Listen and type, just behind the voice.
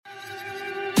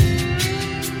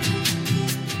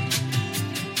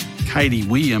Katie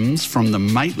Williams from the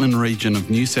Maitland region of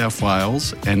New South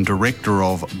Wales and Director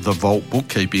of The Vault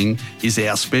Bookkeeping is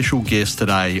our special guest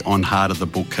today on Heart of the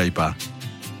Bookkeeper.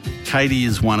 Katie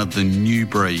is one of the new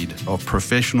breed of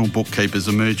professional bookkeepers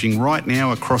emerging right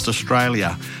now across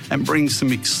Australia and brings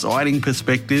some exciting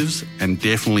perspectives and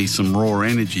definitely some raw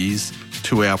energies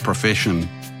to our profession.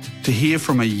 To hear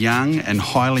from a young and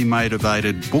highly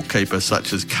motivated bookkeeper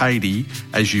such as Katie,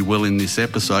 as you will in this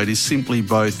episode, is simply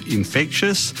both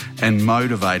infectious and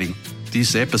motivating.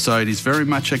 This episode is very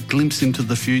much a glimpse into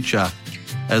the future,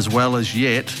 as well as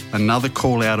yet another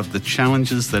call out of the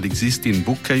challenges that exist in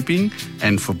bookkeeping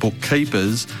and for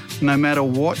bookkeepers, no matter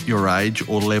what your age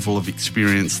or level of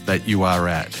experience that you are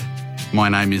at. My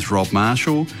name is Rob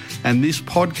Marshall, and this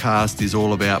podcast is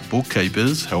all about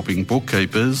bookkeepers helping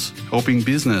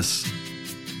business.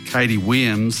 Katie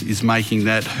Williams is making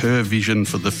that her vision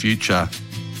for the future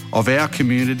of our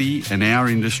community and our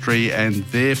industry, and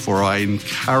therefore I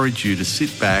encourage you to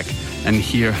sit back and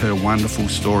hear her wonderful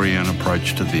story and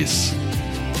approach to this.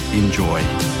 Enjoy.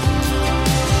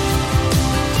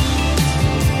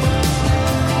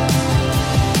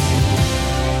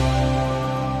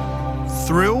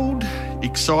 Thrilled,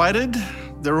 excited,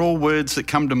 they're all words that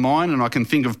come to mind, and I can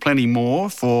think of plenty more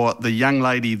for the young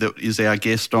lady that is our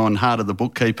guest on Heart of the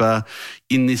Bookkeeper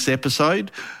in this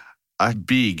episode. A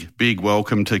big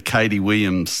welcome to Katie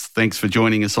Williams. Thanks for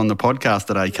joining us on the podcast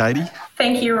today, Katie.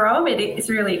 Thank you, Rob. It's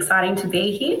really exciting to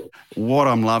be here. What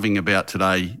I'm loving about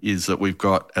today is that we've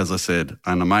got, as I said,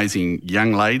 an amazing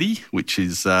young lady, which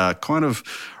is kind of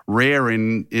rare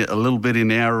in a little bit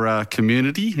in our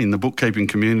community, in the bookkeeping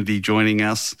community, joining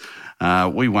us.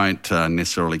 We won't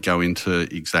necessarily go into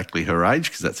exactly her age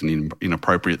because that's an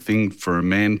inappropriate thing for a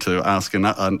man to ask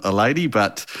a lady.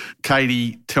 But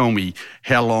Katie, tell me,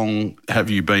 how long have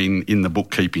you been in the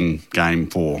bookkeeping game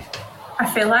for?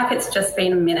 I feel like it's just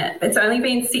been a minute. It's only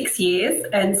been 6 years,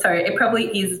 and so it probably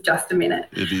is just a minute.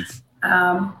 It is.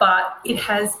 But it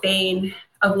has been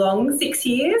a long 6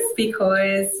 years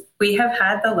because we have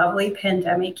had the lovely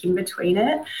pandemic in between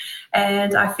it,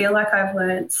 and I feel like I've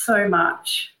learned so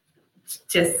much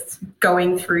just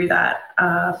going through that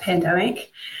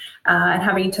pandemic and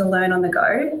having to learn on the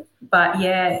go. But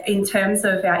yeah, in terms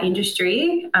of our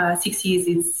industry, 6 years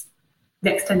is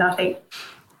next to nothing.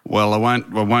 Well, I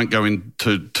won't go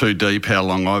into too deep how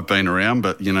long I've been around,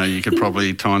 but you could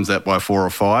probably times that by 4 or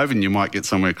 5, and you might get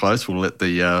somewhere close. We'll let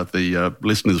the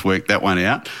listeners work that one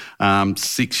out.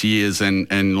 6 years,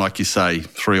 and like you say,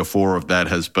 3 or 4 of that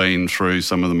has been through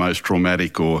some of the most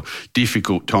traumatic or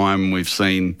difficult time we've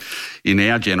seen in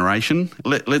our generation.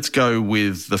 Let's go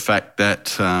with the fact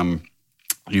that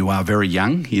you are very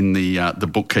young in the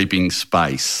bookkeeping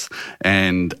space,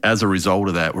 and as a result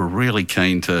of that, we're really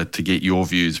keen to get your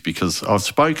views, because I've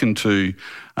spoken to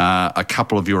a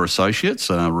couple of your associates,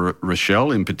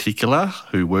 Rochelle in particular,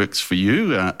 who works for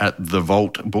you at The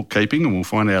Vault Bookkeeping, and we'll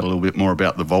find out a little bit more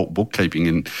about The Vault Bookkeeping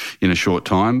in a short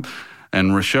time.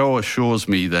 And Rochelle assures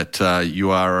me that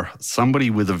you are somebody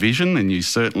with a vision, and you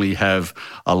certainly have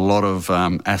a lot of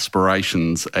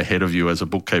aspirations ahead of you as a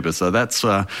bookkeeper. So that's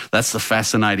the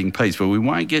fascinating piece. But we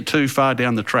won't get too far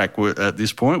down the track at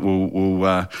this point.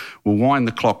 We'll wind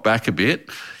the clock back a bit.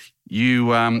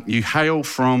 You hail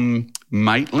from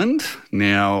Maitland.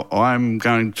 Now, I'm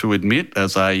going to admit,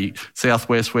 as a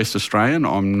southwest West Australian,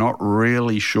 I'm not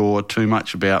really sure too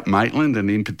much about Maitland,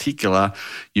 and in particular,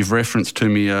 you've referenced to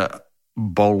me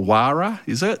Bolwara,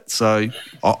 is it? So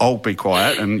I'll be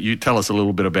quiet and you tell us a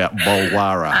little bit about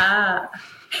Bolwara.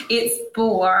 It's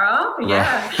Bolwara,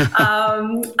 yeah.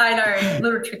 I know, a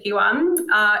little tricky one.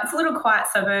 It's a little quiet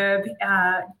suburb,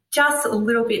 just a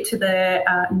little bit to the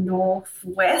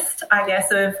northwest, I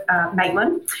guess, of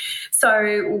Maitland. So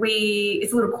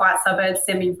it's a little quiet suburb,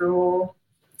 semi-rural.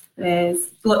 There's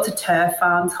lots of turf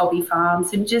farms, hobby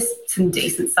farms, and just some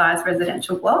decent-sized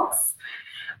residential blocks.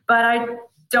 But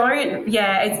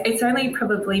it's only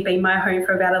probably been my home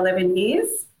for about 11 years.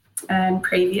 And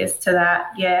previous to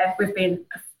that,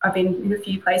 I've been in a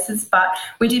few places, but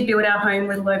we did build our home a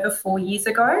little over 4 years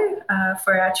ago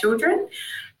for our children.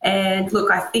 And look,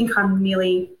 I think I'm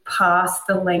nearly past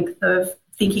the length of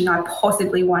thinking I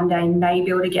possibly one day may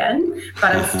build again,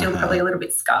 but I'm still probably a little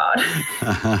bit scarred.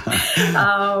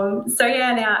 Now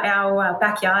our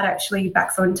backyard actually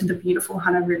backs onto the beautiful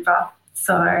Hunter River.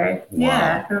 So,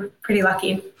 yeah, we're pretty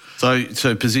lucky.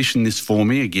 So position this for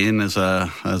me again as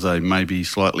a maybe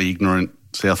slightly ignorant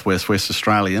southwest West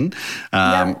Australian.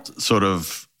 Sort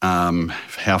of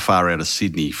how far out of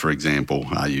Sydney, for example,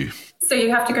 are you? So you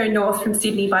have to go north from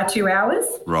Sydney by 2 hours.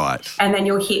 Right. And then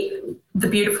you'll hit the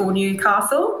beautiful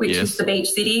Newcastle, which is the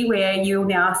beach city where you'll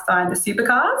now find the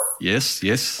supercars. Yes,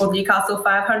 yes. Or Newcastle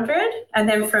 500. And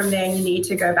then from there you need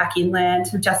to go back inland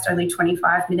to just only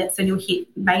 25 minutes and you'll hit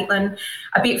Maitland.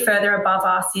 A bit further above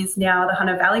us is now the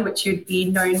Hunter Valley, which would be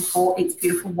known for its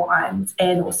beautiful wines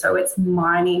and also its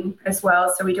mining as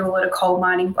well. So we do a lot of coal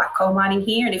mining, black coal mining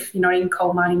here. And if you're not in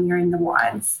coal mining, you're in the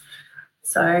wines.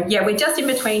 So, yeah, we're just in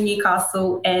between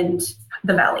Newcastle and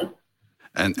the valley.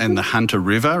 And the Hunter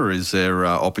River, is there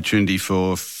opportunity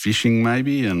for fishing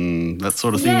maybe and that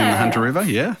sort of thing in the Hunter River?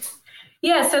 Yeah.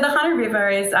 Yeah, so the Hunter River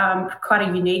is quite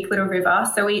a unique little river.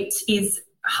 So it is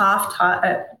half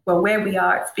where we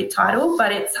are, it's a bit tidal,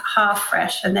 but it's half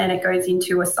fresh and then it goes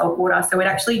into a saltwater. So it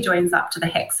actually joins up to the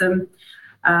Hexham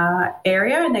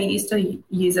area, and they used to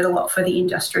use it a lot for the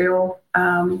industrial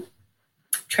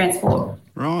transport.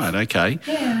 Right, okay.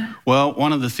 Yeah. Well,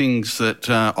 one of the things that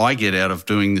I get out of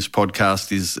doing this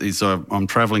podcast is I'm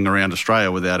travelling around Australia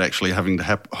without actually having to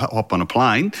hop on a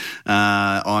plane.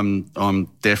 I'm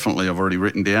definitely, I've already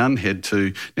written down, head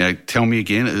to, now tell me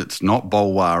again, it's not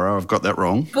Bulwara, I've got that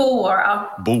wrong. Bulwara.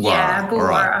 Yeah, Bulwara. All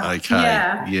right,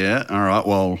 okay. Yeah, all right.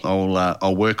 Well,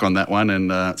 I'll work on that one,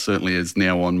 and certainly is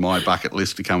now on my bucket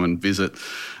list to come and visit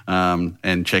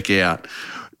and check out.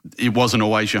 It wasn't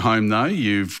always your home though.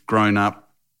 You've grown up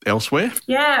elsewhere?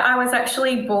 Yeah, I was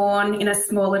actually born in a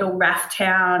small little RAF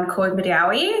town called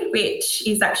Madawi, which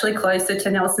is actually closer to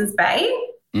Nelson's Bay,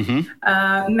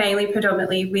 mainly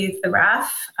predominantly with the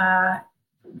RAF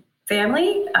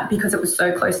family because it was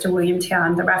so close to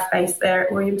Williamtown, the RAF base there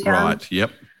at Williamtown. Right, yep.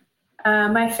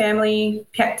 My family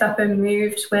packed up and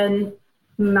moved when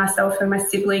myself and my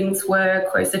siblings were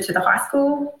closer to the high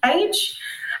school age,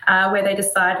 where they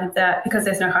decided that because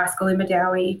there's no high school in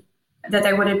Madawi, that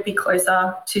they wanted to be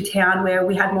closer to town where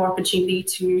we had more opportunity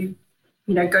to,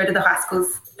 go to the high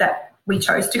schools that we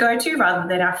chose to go to rather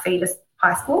than our feeder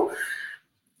high school.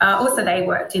 Also, they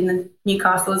worked in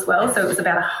Newcastle as well, so it was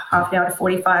about a half an hour to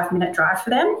 45-minute drive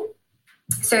for them.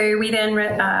 So we then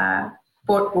my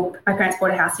parents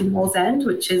bought a house in Wallsend,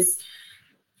 which is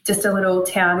just a little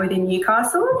town within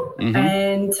Newcastle,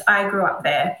 and I grew up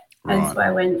there. Right. And so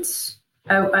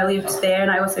I lived there, and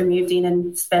I also moved in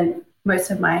and spent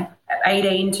most of my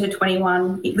 18 to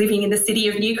 21 living in the city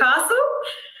of Newcastle.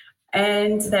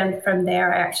 And then from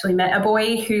there, I actually met a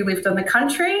boy who lived on the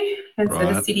country, and so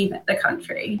the city met the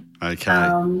country. Okay.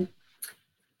 And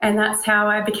that's how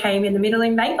I became in the middle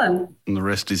in Maitland. And the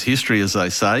rest is history, as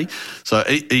they say. So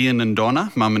Ian and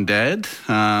Donna, mum and dad.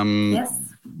 Yes.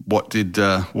 What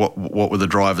were the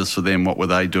drivers for them? What were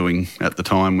they doing at the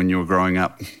time when you were growing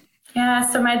up? Yeah,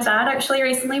 so my dad actually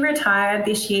recently retired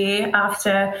this year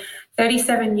after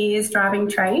 37 years driving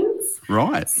trains.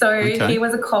 Right. So he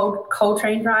was a coal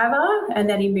train driver, and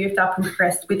then he moved up and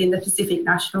progressed within the Pacific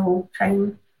National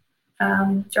Train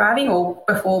driving, or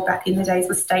before back in the days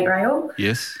was State Rail.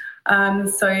 Yes.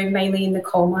 So mainly in the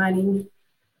coal mining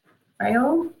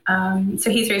rail. So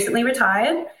he's recently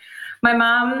retired. My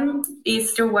mum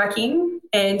is still working,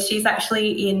 and she's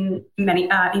actually in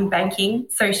banking.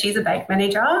 So she's a bank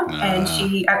manager, and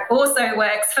she also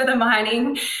works for the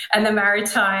mining and the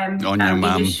maritime on your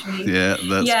mum. industry. Yeah,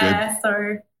 that's good. Yeah,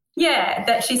 so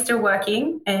that she's still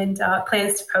working and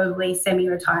plans to probably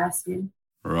semi-retire soon.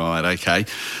 Right, okay.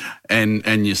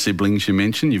 And your siblings you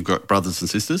mentioned, you've got brothers and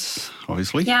sisters,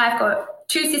 obviously? Yeah, I've got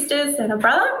 2 sisters and a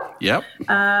brother. Yep.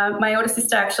 My older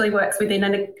sister actually works within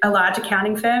a large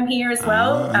accounting firm here as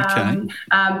well,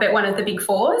 but one of the big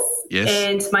 4s. Yes.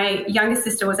 And my younger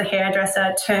sister was a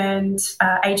hairdresser turned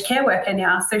aged care worker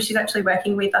now, so she's actually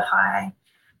working with a high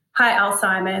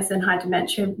Alzheimer's and high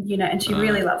dementia unit, and she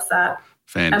really loves that.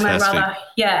 Fantastic. And my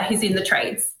brother, he's in the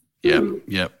trades.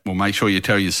 Yep. Well, make sure you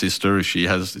tell your sister if she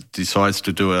decides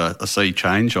to do a sea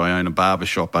change. I own a barber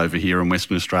shop over here in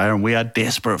Western Australia, and we are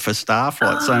desperate for staff,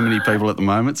 like so many people at the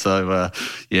moment. So,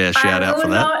 shout out for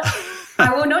that.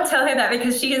 I will not tell her that,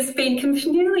 because she has been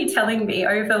continually telling me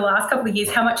over the last couple of years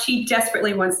how much she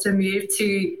desperately wants to move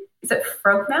to, is it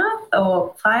Frogmouth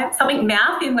or something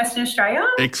Mouth in Western Australia?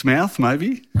 Exmouth,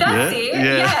 maybe. That's it.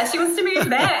 Yeah, she wants to move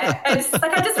there. And it's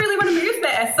like, I just really want to move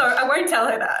there, so I won't tell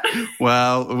her that.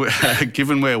 Well,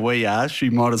 given where we are,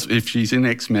 if she's in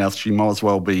Exmouth, she might as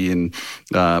well be in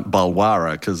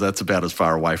Bulwara, because that's about as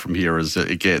far away from here as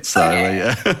it gets.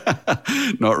 So,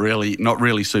 not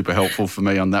really super helpful for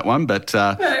me on that one. But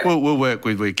we'll work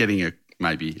with. We're getting it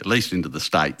maybe at least into the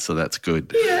States, so that's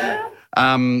good. Yeah.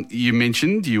 You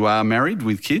mentioned you are married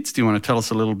with kids. Do you want to tell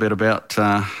us a little bit about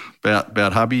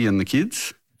hubby and the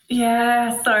kids?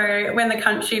 Yeah, so when the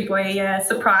country boy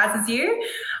surprises you,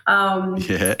 And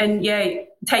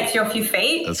takes you off your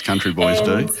feet. As country boys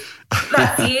do.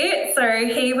 That's it. So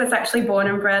he was actually born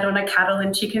and bred on a cattle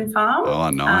and chicken farm. Oh,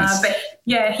 nice. But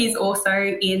he's also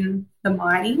in the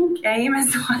mining game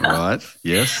as well. Right,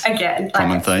 yes. Again,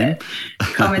 common theme.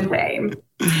 Common theme.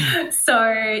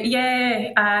 So,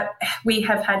 we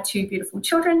have had 2 beautiful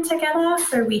children together.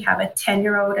 So we have a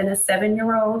 10-year-old and a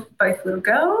 7-year-old, both little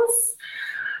girls.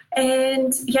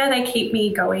 And, they keep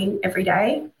me going every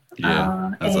day.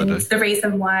 Yeah, as and I do. The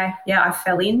reason why, I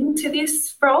fell into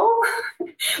this role,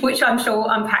 which I'm sure we'll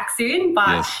unpack soon,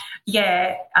 but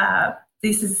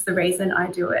this is the reason I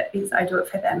do it, is I do it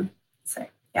for them. So,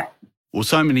 yeah. Well,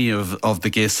 so many of the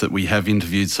guests that we have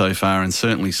interviewed so far, and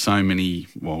certainly so many,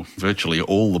 virtually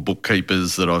all the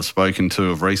bookkeepers that I've spoken to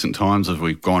of recent times as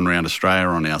we've gone around Australia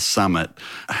on our summit,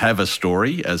 have a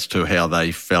story as to how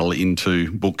they fell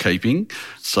into bookkeeping.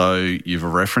 So you've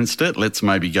referenced it. Let's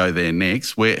maybe go there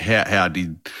next. How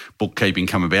did bookkeeping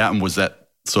come about, and was that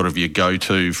sort of your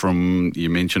go-to from, you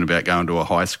mentioned about going to a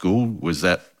high school, was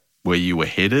that where you were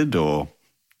headed or...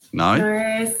 No?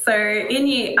 No. So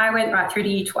I went right through to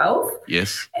year 12.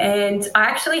 Yes. And I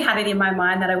actually had it in my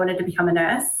mind that I wanted to become a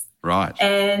nurse. Right.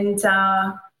 And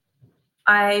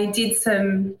I did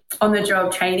some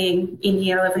on-the-job training in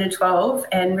year 11 and 12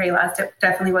 and realised it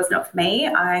definitely was not for me.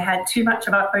 I had too much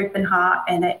of an open heart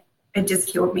and it just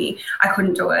killed me. I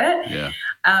couldn't do it. Yeah.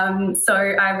 So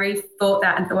I rethought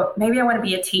that and thought, maybe I want to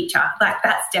be a teacher. Like,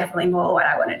 that's definitely more what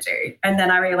I want to do. And then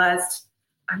I realised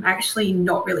I'm actually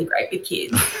not really great with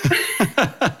kids.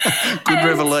 Good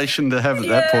revelation to have at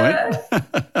that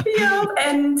point.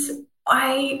 And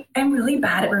I am really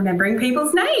bad at remembering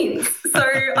people's names. So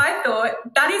I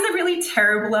thought that is a really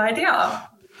terrible idea.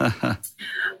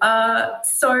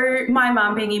 So my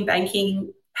mum, being in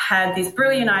banking, had this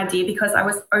brilliant idea, because I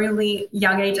was only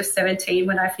young age of 17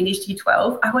 when I finished year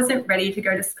 12. I wasn't ready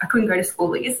to I couldn't go to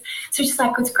schoolies. So she's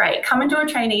like, it's great. Come and do a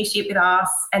traineeship with us.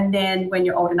 And then when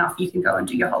you're old enough, you can go and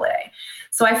do your holiday.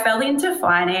 So I fell into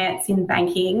finance in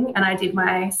banking and I did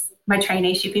my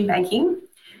traineeship in banking.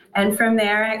 And from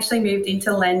there, I actually moved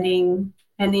into lending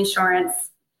and insurance.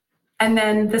 And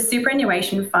then the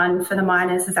superannuation fund for the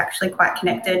miners is actually quite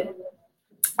connected.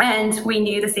 And we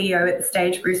knew the CEO at the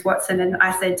stage, Bruce Watson, and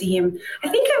I said to him, I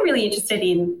think I'm really interested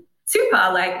in super,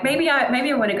 like maybe I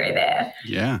want to go there.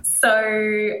 Yeah. So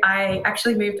I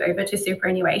actually moved over to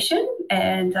superannuation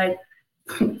and I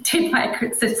did my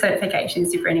certification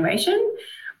in superannuation.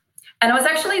 And I was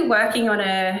actually working on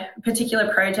a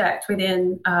particular project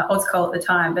within Auscol at the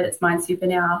time, but it's MindSuper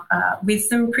now, with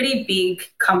some pretty big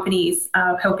companies,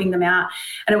 helping them out.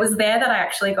 And it was there that I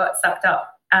actually got sucked up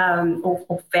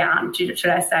or found, should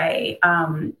I say,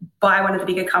 by one of the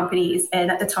bigger companies.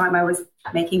 And at the time I was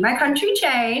making my country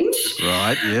change.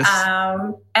 Right, yes.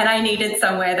 And I needed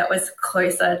somewhere that was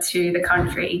closer to the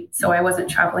country, so I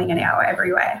wasn't travelling an hour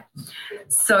everywhere.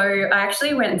 So I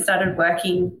actually went and started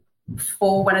working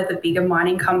for one of the bigger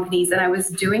mining companies, and I was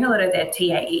doing a lot of their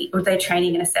TAE, or their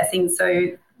training and assessing.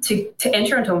 So to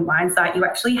enter into a mine site, you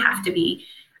actually have to be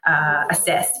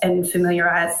assessed and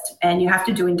familiarised, and you have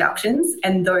to do inductions,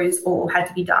 and those all had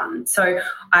to be done. So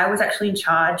I was actually in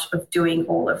charge of doing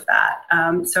all of that.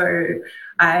 So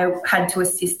I had to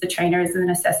assist the trainers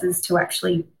and assessors to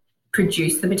actually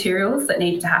produce the materials that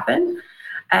needed to happen.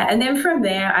 And then from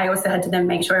there, I also had to then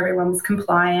make sure everyone was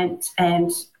compliant, and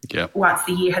once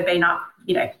the year had been up,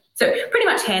 so pretty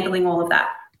much handling all of that.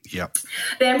 Yep.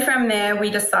 Then from there, we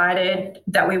decided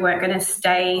that we weren't going to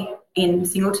stay in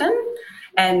Singleton,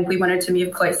 and we wanted to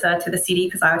move closer to the city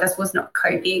because I just was not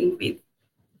coping with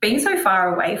being so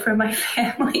far away from my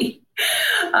family.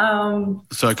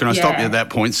 So can I stop you at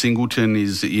that point? Singleton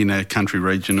is in a country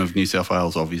region of New South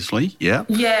Wales, obviously, yeah?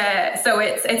 Yeah, so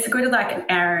it's a good like an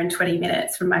hour and 20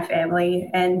 minutes from my family,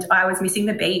 and I was missing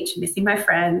the beach, missing my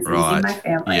friends, missing my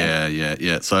family.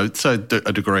 Yeah. So a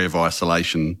degree of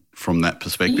isolation from that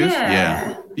perspective.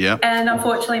 Yeah. And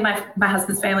unfortunately, my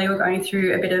husband's family were going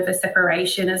through a bit of a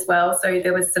separation as well, so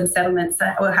there was some settlements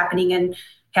that were happening and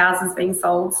houses being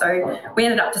sold. So we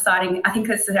ended up deciding, I think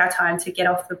this is our time to get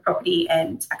off the property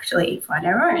and actually find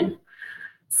our own.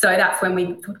 So that's when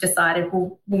we decided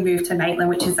we'll move to Maitland,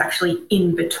 which is actually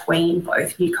in between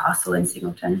both Newcastle and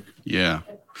Singleton. Yeah.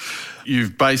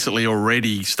 You've basically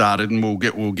already started, and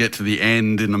we'll get to the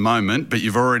end in a moment, but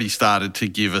you've already started to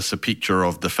give us a picture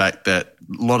of the fact that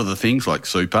a lot of the things like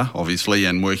super, obviously,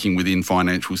 and working within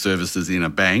financial services in a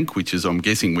bank, which is, I'm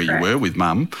guessing, where you were with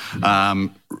Mum,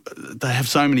 they have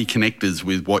so many connectors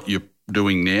with what you're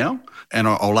doing now. And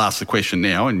I'll ask the question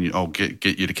now, and I'll get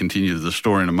you to continue the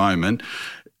story in a moment.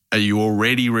 Are you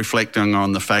already reflecting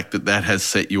on the fact that has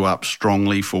set you up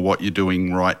strongly for what you're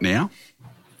doing right now?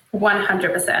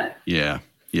 100%. Yeah.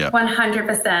 Yeah.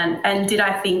 100%. And did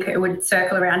I think it would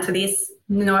circle around to this?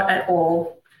 Not at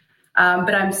all.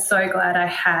 But I'm so glad I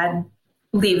had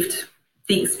lived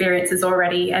the experiences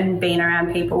already and been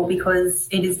around people, because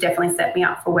it has definitely set me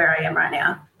up for where I am right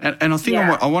now. And I think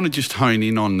I want to just hone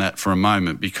in on that for a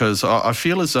moment, because I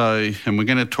feel as though, and we're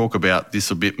going to talk about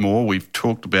this a bit more, we've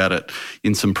talked about it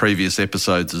in some previous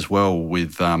episodes as well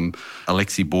with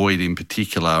Alexi Boyd in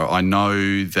particular. I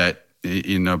know that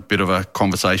in a bit of a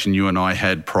conversation you and I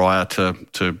had prior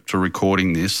to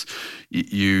recording this,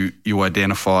 you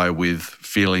identify with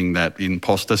feeling that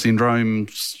imposter syndrome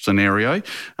scenario,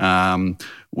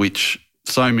 which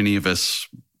so many of us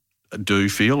do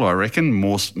feel, I reckon,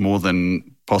 more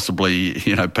than possibly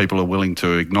people are willing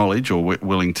to acknowledge or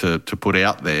willing to put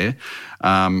out there.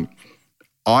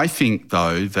 I think,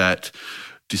 though, that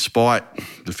despite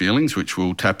the feelings, which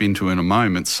we'll tap into in a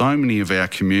moment, so many of our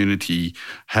community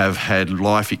have had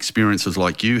life experiences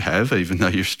like you have, even though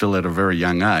you're still at a very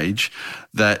young age,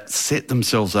 that set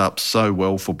themselves up so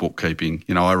well for bookkeeping.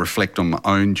 I reflect on my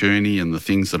own journey and the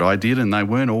things that I did, and they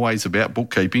weren't always about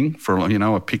bookkeeping.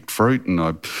 I picked fruit and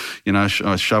I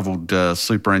shoveled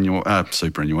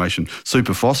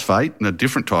superphosphate, a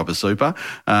different type of super,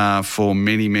 for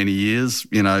many, many years,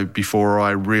 before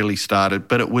I really started.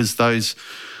 But it was those,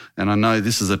 and I know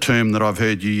this is a term that I've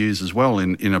heard you use as well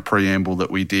in a preamble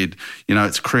that we did,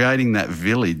 it's creating that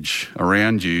village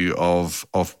around you of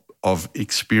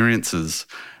experiences.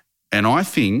 And I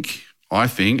think,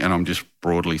 and I'm just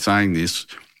broadly saying this,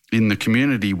 in the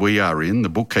community we are in, the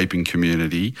bookkeeping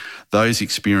community, those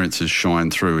experiences shine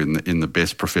through in the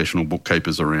best professional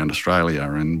bookkeepers around Australia.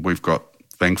 And we've got,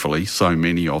 thankfully, so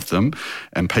many of them,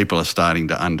 and people are starting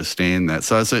to understand that.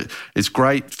 So it's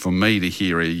great for me to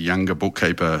hear a younger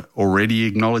bookkeeper already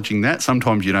acknowledging that.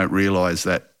 Sometimes you don't realise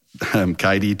that,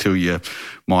 Katie, till you're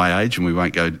my age, and we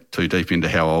won't go too deep into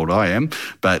how old I am,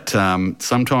 but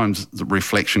sometimes the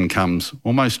reflection comes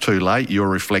almost too late. You're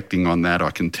reflecting on that,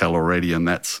 I can tell already, and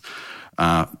that's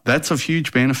of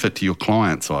huge benefit to your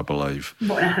clients, I believe.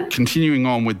 Continuing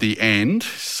on with the end,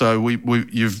 so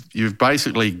you've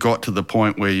basically got to the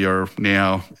point where you're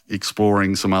now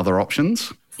exploring some other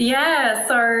options. Yeah,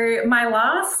 so my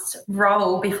last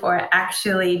role before I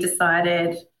actually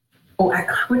decided, or I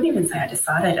wouldn't even say I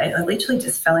decided, I literally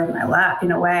just fell in my lap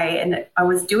in a way, and I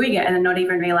was doing it and not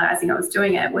even realising I was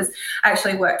doing it, was I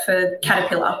actually worked for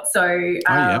Caterpillar. So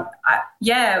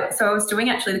so I was doing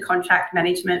actually the contract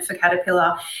management for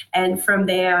Caterpillar, and from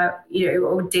there, I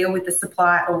would deal with the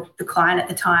supplier or the client at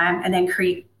the time, and then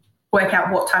work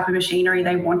out what type of machinery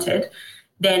they wanted.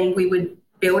 Then we would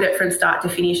build it from start to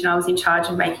finish, and I was in charge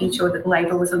of making sure that the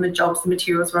labour was on the jobs, the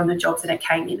materials were on the jobs, and it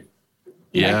came in.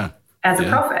 As a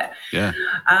profit. Yeah.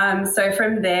 So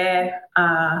from there,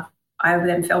 I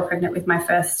then fell pregnant with my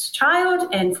first child,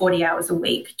 and 40 hours a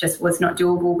week just was not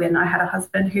doable when I had a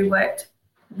husband who worked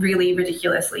really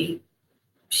ridiculously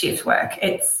shift work.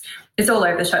 It's all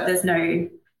over the shop. There's no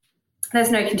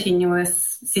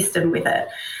continuous system with it.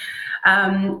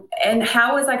 And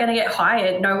how was I going to get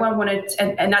hired? No one wanted,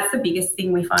 and that's the biggest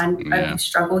thing we find a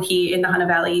struggle here in the Hunter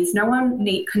Valley, is no one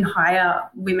can hire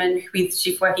women with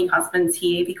shift working husbands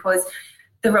here, because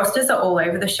the rosters are all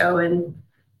over the show. And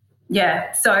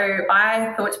so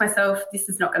I thought to myself, this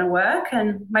is not going to work.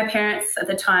 And my parents at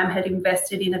the time had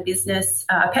invested in a business,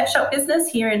 a pet shop business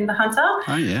here in the Hunter.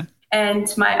 Oh, yeah.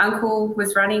 And my uncle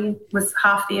was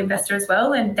half the investor as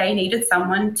well, and they needed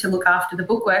someone to look after the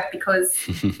bookwork because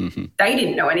they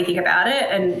didn't know anything about it,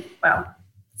 and, well,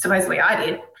 supposedly I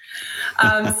did.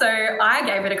 So I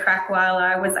gave it a crack while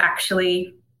I was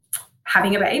actually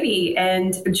having a baby,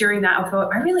 and during that I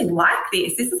thought, I really like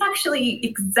this. This is actually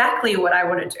exactly what I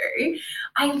want to do.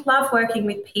 I love working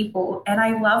with people, and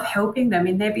I love helping them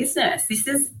in their business. This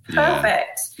is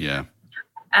perfect. Yeah.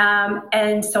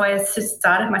 And so I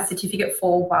started my certificate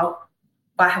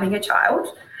by having a child.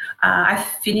 I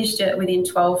finished it within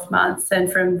 12 months, and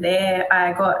from there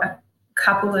I got a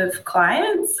couple of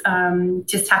clients,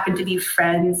 just happened to be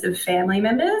friends of family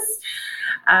members.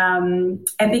 And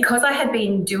because I had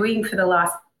been doing for the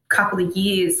last couple of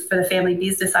years for the family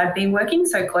business, I'd been working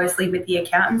so closely with the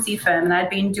accountancy firm, and I'd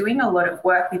been doing a lot of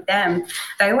work with them.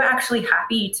 They were actually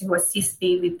happy to assist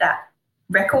me with that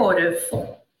record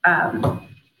of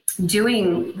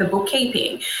doing the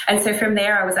bookkeeping. And so from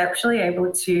there I was actually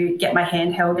able to get my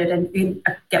hand held and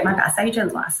get my BAS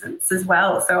agent license as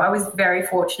well. So I was very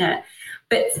fortunate.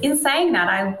 But in saying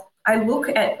that, I look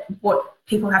at what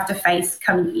people have to face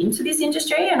coming into this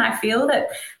industry, and I feel that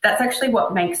that's actually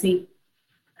what makes me,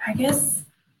 I guess,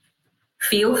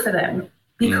 feel for them,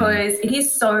 because it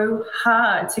is so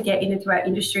hard to get into our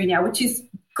industry now, which is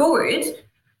good,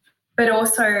 but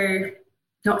also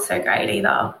not so great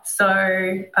either. So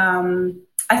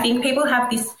I think people have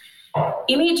this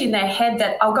image in their head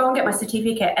that I'll go and get my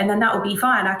certificate and then that will be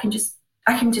fine. I can just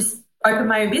open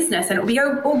my own business and it'll be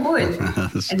all good.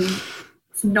 And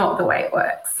it's not the way it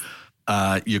works.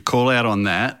 Your call out on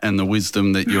that and the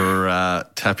wisdom that you're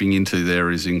tapping into there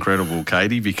is incredible,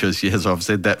 Katie, because, yes, I've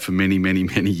said that for many, many,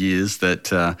 many years,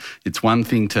 that it's one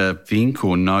thing to think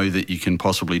or know that you can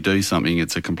possibly do something.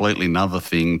 It's a completely another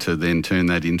thing to then turn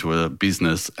that into a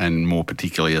business, and more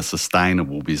particularly a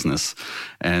sustainable business.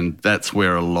 And that's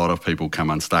where a lot of people come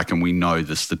unstuck. And we know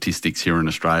the statistics here in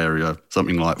Australia are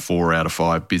something like 4 out of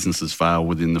 5 businesses fail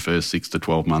within the first 6 to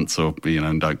 12 months, or,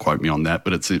 and don't quote me on that,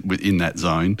 but it's in that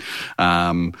zone.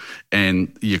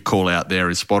 And your call out there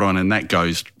is spot on, and that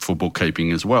goes for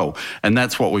bookkeeping as well. And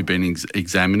that's what we've been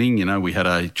examining. We had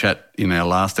a chat in our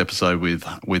last episode with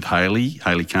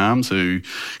Hayley Carms, who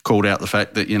called out the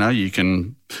fact that, you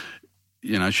can,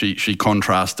 she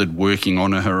contrasted working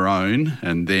on her own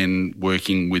and then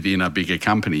working within a bigger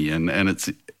company. And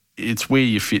it's where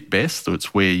you fit best, or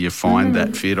it's where you find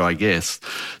that fit, I guess.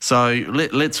 So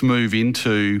let's move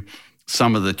into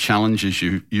some of the challenges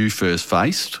you first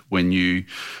faced when you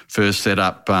first set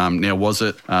up. Now, was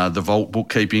it the Vault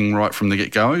Bookkeeping right from the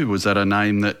get-go? Was that a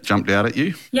name that jumped out at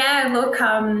you? Yeah, look,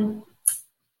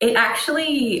 it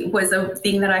actually was a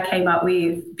thing that I came up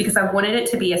with because I wanted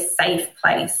it to be a safe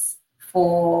place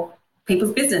for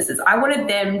people's businesses. I wanted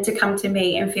them to come to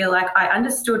me and feel like I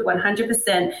understood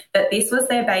 100% that this was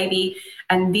their baby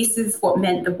and this is what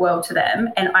meant the world to them,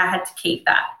 and I had to keep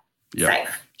that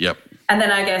safe. Yep. And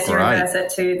then I guess you reverse it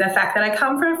to the fact that I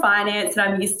come from finance and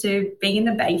I'm used to being in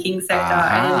the banking sector,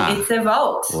 and it's a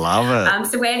vault. Love it.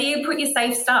 So where do you put your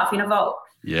safe stuff? In a vault.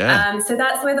 Yeah. So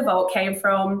that's where the vault came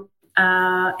from.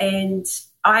 And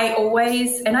I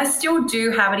always, and I still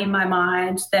do have it in my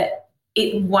mind that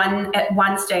at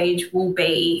one stage will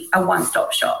be a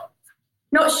one-stop shop.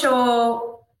 Not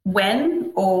sure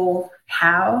when or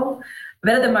how,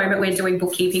 but at the moment we're doing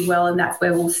bookkeeping well, and that's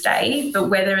where we'll stay. But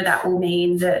whether that will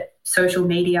mean that social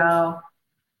media,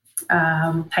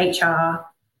 HR,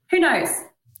 who knows?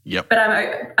 Yep. But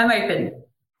I'm open.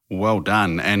 Well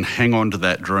done, and hang on to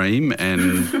that dream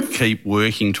and keep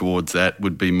working towards that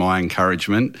would be my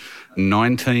encouragement.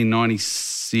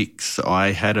 1996,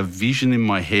 I had a vision in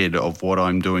my head of what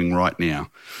I'm doing right now,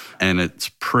 and it's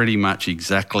pretty much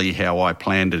exactly how I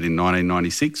planned it in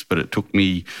 1996, but it took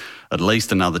me at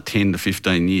least another 10 to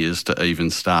 15 years to even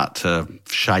start to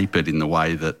shape it in the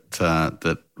way that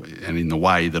and in the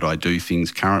way that I do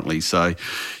things currently. So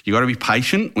you've got to be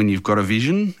patient when you've got a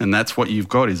vision, and that's what you've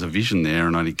got is a vision there,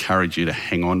 and I'd encourage you to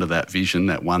hang on to that vision,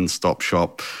 that one-stop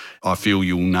shop. I feel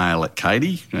you'll nail it,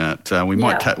 Katie. We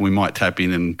might tap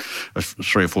in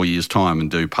 3 or 4 years' time and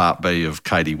do part B of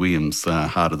Katie Williams,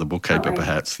 Heart of the Bookkeeper,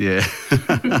 perhaps. Yeah.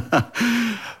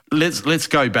 Let's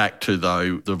go back to,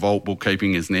 though, the Vault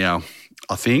Bookkeeping is now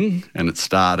a thing and it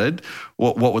started.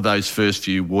 What were those first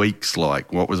few weeks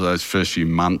like? What was those first few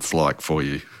months like for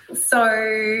you? So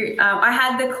I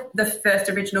had the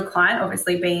first original client,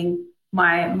 obviously being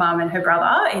my mum and her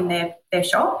brother in their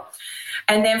shop.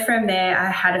 And then from there, I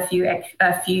had a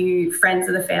few friends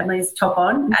of the families top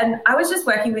on, and I was just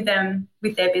working with them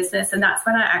with their business, and that's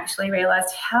when I actually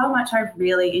realised how much I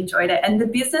really enjoyed it. And the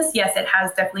business, yes, it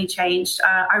has definitely changed.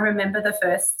 I remember the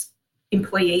first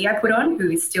employee I put on,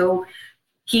 who is still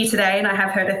here today, and I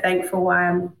have her to thank for why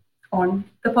I'm on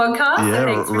the podcast.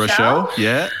 Yeah, thanks, Rochelle.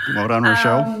 Yeah, well done,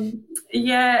 Rochelle.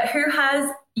 Who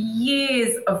has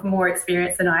years of more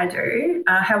experience than I do.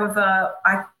 However,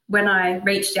 when I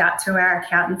reached out to our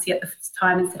accountancy at the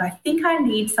time and said, I think I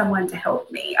need someone to help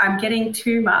me. I'm getting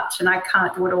too much and I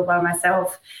can't do it all by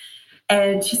myself.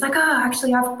 And she's like,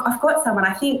 actually, I've got someone.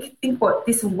 I think what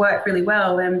this will work really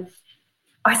well. And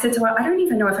I said to her, I don't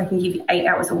even know if I can give you 8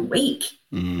 hours a week.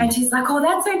 And she's like,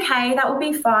 that's okay. That will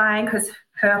be fine, because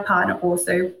her partner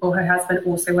her husband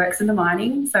also works in the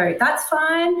mining. So that's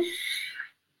fine.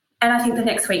 And I think the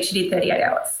next week she did 38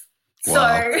 hours. Wow. So,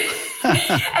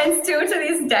 and still to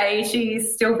this day,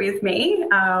 she's still with me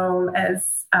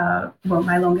as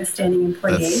my longest standing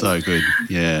employee. That's so good,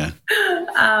 yeah.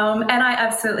 And I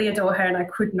absolutely adore her, and I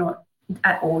could not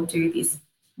at all do this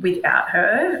without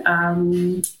her.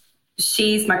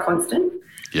 She's my constant.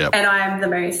 Yep. And I'm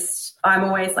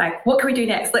always like, what can we do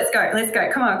next? Let's go.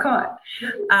 Come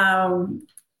on.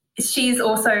 She's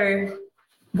also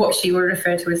what she would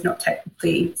refer to as not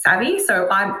technically savvy. So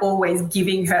I'm always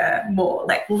giving her more,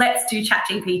 like, let's do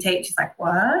ChatGPT. She's like,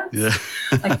 what? Yeah.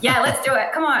 Like, yeah, let's do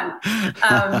it. Come on.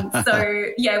 So,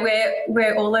 yeah,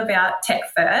 we're all about tech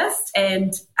first.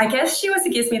 And I guess she also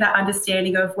gives me that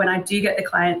understanding of when I do get the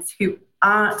clients who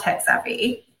aren't tech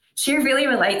savvy, she really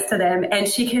relates to them and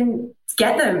she can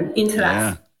get them into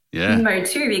that mode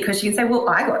too, because she can say, well,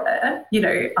 I got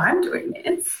there, I'm doing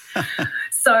this.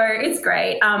 So it's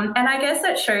great. And I guess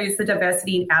that shows the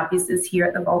diversity in our business here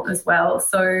at the Vault as well.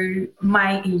 So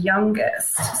my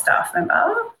youngest staff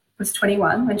member was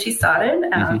 21 when she started.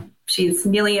 She's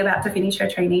nearly about to finish her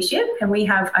traineeship, and we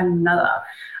have another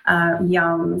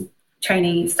young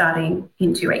trainee starting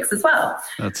in 2 weeks as well.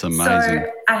 That's amazing.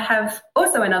 So I have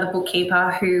also another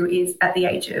bookkeeper who is at the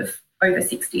age of over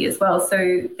 60 as well.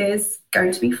 So there's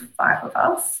going to be 5 of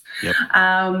us. Yep.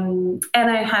 And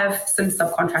I have some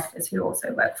subcontractors who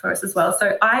also work for us as well.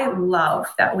 So I love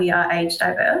that we are age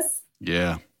diverse.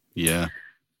 Yeah.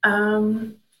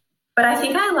 But I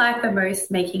think I like the most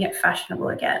making it fashionable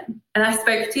again. And I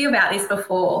spoke to you about this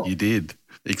before. You did.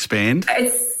 Expand.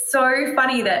 It's so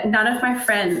funny that none of my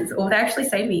friends, or they actually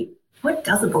say to me, what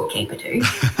does a bookkeeper do?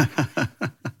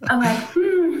 I'm like,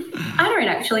 I don't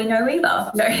actually know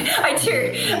either. No, I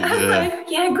do. I was like,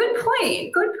 yeah, good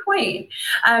point.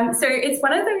 So it's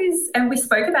one of those, and we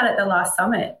spoke about it at the last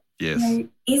summit. Yes.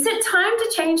 Is it time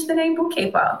to change the name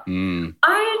Bookkeeper?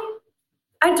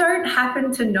 I don't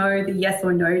happen to know the yes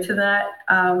or no to that.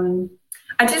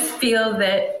 I just feel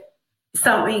that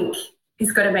something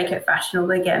is got to make it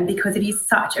fashionable again, because it is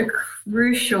such a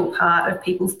crucial part of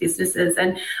people's businesses.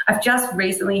 And I've just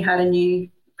recently had a new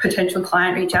potential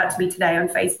client reach out to me today on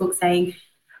Facebook saying,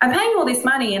 I'm paying all this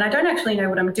money and I don't actually know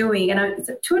what I'm doing, and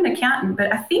it's to an accountant,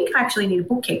 but I think I actually need a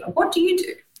bookkeeper. What do you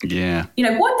do? Yeah.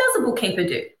 What does a bookkeeper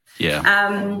do?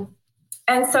 Yeah.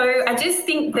 And so I just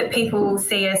think that people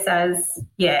see us as,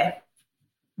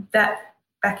 that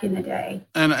back in the day.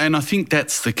 And I think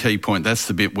that's the key point. That's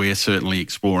the bit we're certainly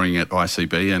exploring at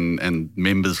ICB, and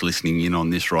members listening in on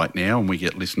this right now, and we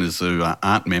get listeners who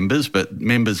aren't members, but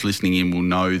members listening in will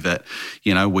know that,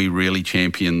 we really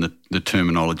champion the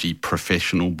terminology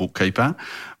professional bookkeeper.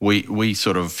 We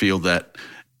sort of feel that,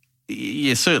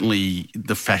 certainly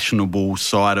the fashionable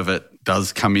side of it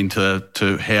does come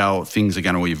into how things are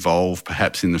going to evolve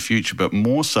perhaps in the future, but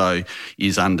more so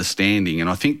is understanding. And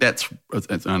I think that's,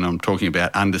 and I'm talking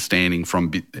about understanding from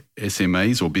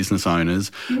SMEs or business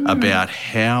owners about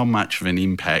how much of an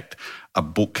impact a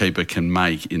bookkeeper can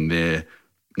make in their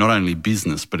not only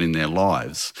business but in their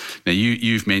lives. Now,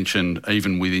 you've mentioned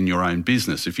even within your own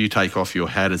business, if you take off your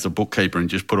hat as a bookkeeper and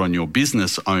just put on your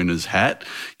business owner's hat,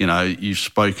 you've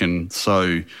spoken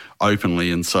so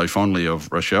openly and so fondly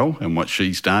of Rochelle and what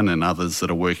she's done and others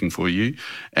that are working for you.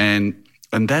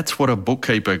 And that's what a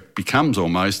bookkeeper becomes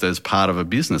almost as part of a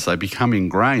business. They become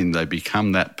ingrained. They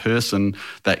become that person,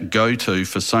 that go-to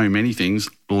for so many things,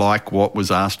 like what was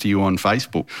asked to you on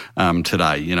Facebook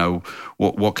today.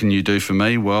 What can you do for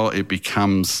me? Well, it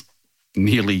becomes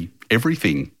nearly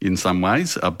everything in some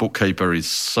ways. A bookkeeper is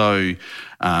so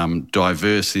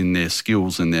diverse in their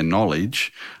skills and their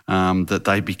knowledge that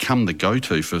they become the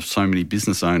go-to for so many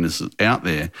business owners out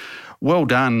there. Well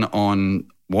done on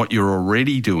what you're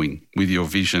already doing with your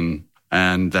vision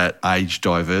and that age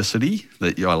diversity.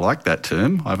 I like that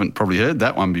term. I haven't probably heard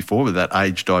that one before, but that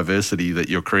age diversity that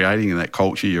you're creating and that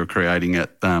culture you're creating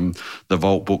at the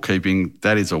Vault Bookkeeping,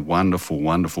 that is a wonderful,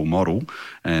 wonderful model.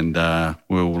 And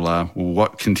we'll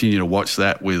continue to watch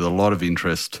that with a lot of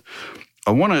interest.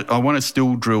 I want to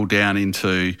still drill down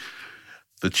into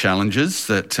the challenges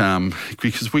that,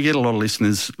 because we get a lot of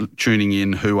listeners tuning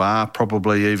in who are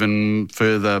probably even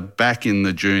further back in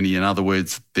the journey. In other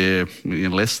words, they're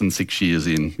less than 6 years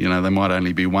in. They might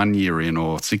only be 1 year in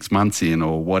or 6 months in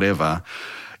or whatever.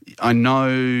 I know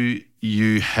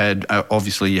you had,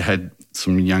 obviously you had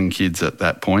some young kids at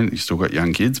that point. You still got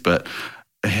young kids, but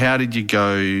how did you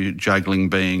go juggling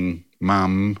being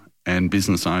mum and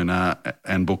business owner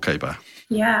and bookkeeper?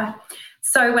 Yeah.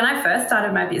 So when I first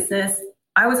started my business,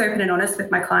 I was open and honest with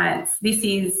my clients.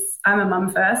 I'm a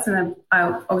mum first, and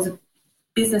I was a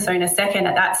business owner second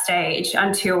at that stage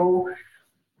until,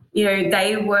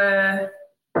 they were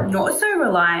not so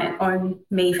reliant on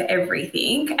me for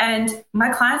everything. And my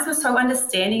clients were so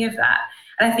understanding of that.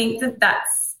 And I think that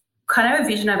that's kind of a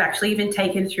vision I've actually even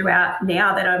taken throughout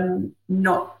now that I'm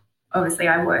not, obviously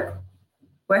I work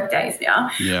days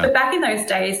now. Yeah. But back in those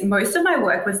days, most of my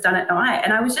work was done at night.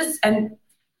 And and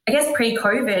I guess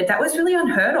pre-COVID, that was really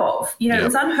unheard of. It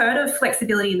was unheard of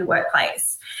flexibility in the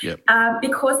workplace. Yep.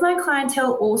 Because my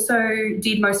clientele also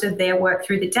did most of their work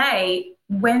through the day,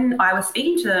 when I was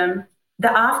speaking to them,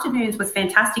 the afternoons was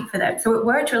fantastic for them. So it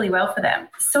worked really well for them.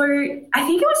 So I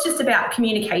think it was just about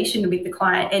communication with the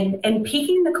client and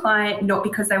picking the client not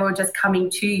because they were just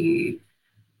coming to you,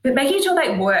 but making sure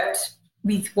they worked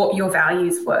with what your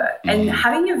values were and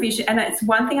having your vision. And it's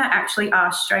one thing I actually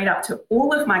ask straight up to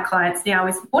all of my clients now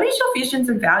is, what is your visions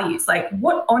and values? Like,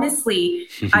 what honestly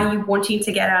are you wanting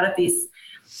to get out of this?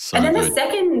 So and then the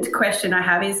second question I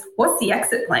have is, what's the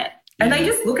exit plan? And they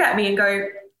just look at me and go,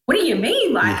 what do you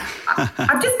mean? Like,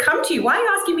 I've just come to you. Why are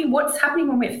you asking me what's happening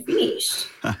when we're finished?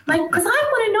 Like, because I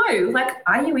want to know, like,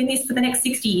 are you in this for the next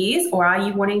 60 years or are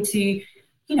you wanting to,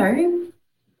 you know,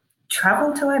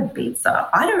 travel to Ibiza?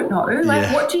 I don't know.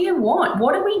 Like, what do you want?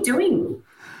 What are we doing?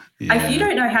 If you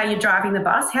don't know how you're driving the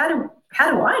bus, how do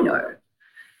I know?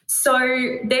 So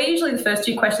they're usually the first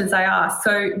two questions I ask.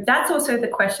 So that's also the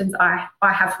questions I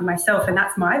have for myself, and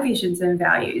that's my visions and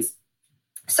values.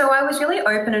 So I was really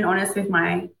open and honest with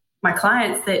my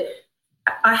clients that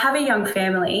I have a young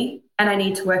family and I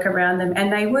need to work around them,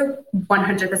 and they were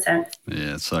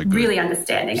 100% so good. Really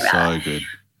understanding about it. So good.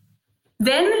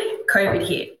 Then COVID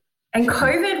hit, and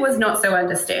COVID was not so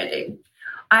understanding.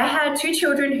 I had 2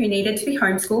 children who needed to be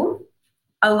homeschooled,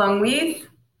 along with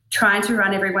trying to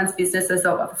run everyone's businesses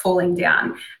that were falling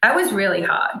down. That was really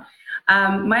hard.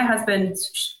 My husband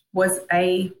was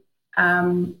a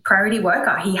priority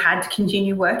worker. He had to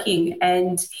continue working,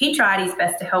 and he tried his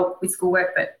best to help with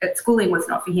schoolwork, but schooling was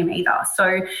not for him either.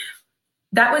 So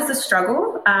that was a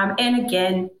struggle. And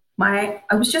again, I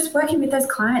was just working with those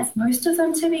clients. Most of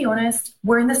them, to be honest,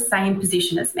 were in the same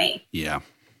position as me. Yeah.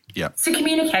 So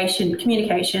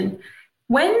communication.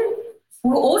 When we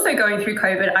were also going through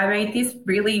COVID, I made this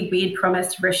really weird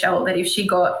promise to Rochelle that if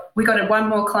we got one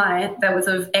more client that was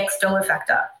of X dollar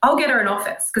factor, I'll get her an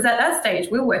office. Because at that stage,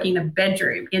 we were working in the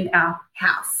bedroom in our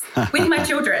house with my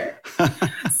children.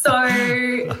 So,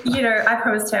 I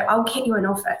promised her, I'll get you an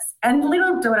office. And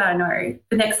little did I know,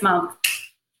 the next month,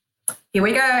 here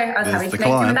we go. I was having to make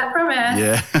do with that promise.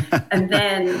 Yeah. And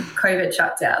then COVID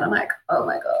shut down. I'm like, oh,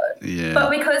 my God. Yeah. But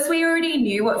because we already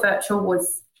knew what virtual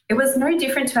was, it was no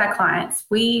different to our clients.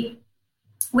 We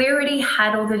already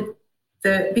had all the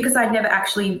because I never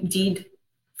actually did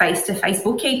face-to-face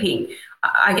bookkeeping.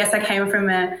 I guess I came from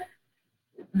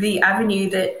the avenue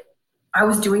that I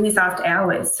was doing this after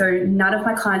hours. So none of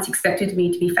my clients expected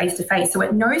me to be face-to-face. So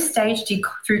at no stage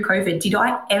through COVID did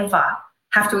I ever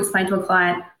have to explain to a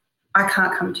client, I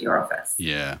can't come to your office.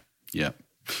 Yeah.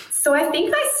 So I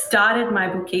think I started my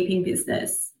bookkeeping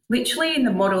business literally in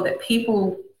the model that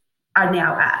people are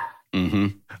now at. Mm-hmm.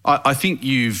 I think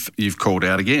you've called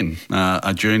out again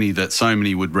a journey that so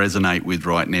many would resonate with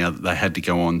right now that they had to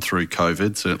go on through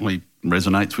COVID. Certainly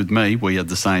resonates with me. We had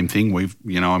the same thing.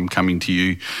 I'm coming to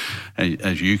you,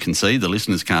 as you can see. The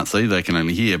listeners can't see; they can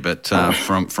only hear. But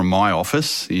from my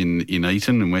office in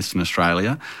Eton in Western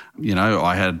Australia,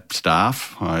 I had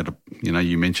staff. I had,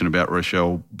 you mentioned about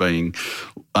Rochelle being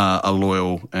a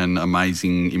loyal and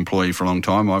amazing employee for a long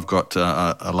time. I've got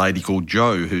a lady called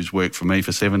Jo who's worked for me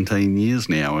for 17 years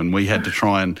now, and we had to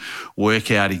try and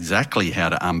work out exactly how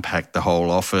to unpack the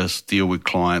whole office, deal with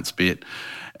clients a bit,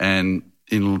 and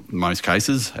in most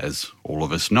cases, as all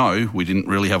of us know, we didn't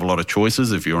really have a lot of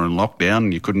choices if you were in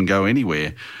lockdown, you couldn't go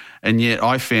anywhere. And yet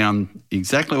I found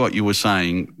exactly what you were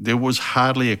saying. There was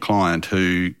hardly a client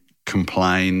who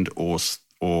complained or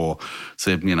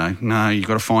said, no, you've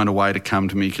got to find a way to come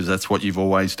to me because that's what you've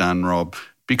always done, Rob.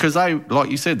 Because they,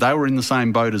 like you said, they were in the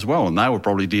same boat as well, and they were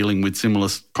probably dealing with similar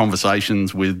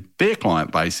conversations with their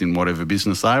client base in whatever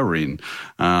business they were in.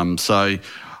 So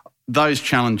those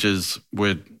challenges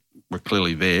were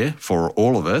clearly there for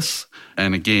all of us.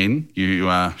 And again, you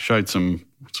showed some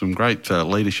great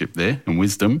leadership there and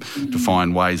wisdom to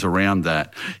find ways around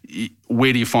that.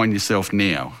 Where do you find yourself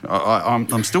now?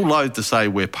 I'm still loath to say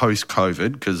we're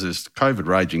post-COVID because there's COVID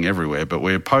raging everywhere, but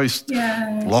we're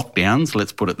post-lockdowns,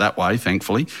 let's put it that way,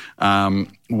 thankfully.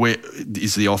 Where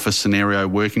is the office scenario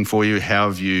working for you? How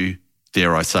have you,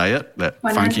 dare I say it, that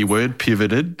funky word,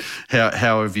 pivoted? How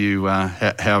have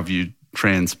you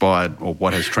transpired, or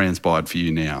what has transpired for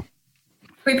you now?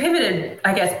 We pivoted,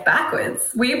 I guess,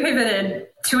 backwards. We pivoted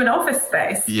to an office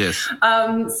space. Yes.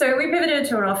 So we pivoted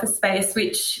to an office space,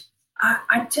 which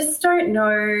I just don't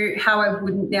know how I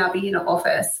wouldn't now be in an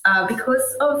office because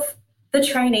of the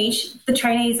trainees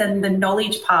and the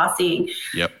knowledge passing.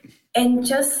 Yep. And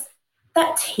just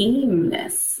that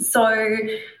teamness. So,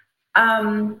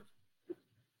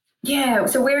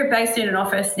 so we're based in an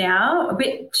office now,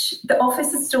 which the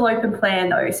office is still open plan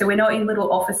though. So we're not in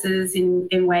little offices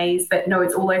in ways, but no,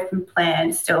 it's all open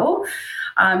plan still.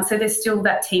 So there's still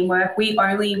that teamwork. We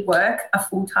only work a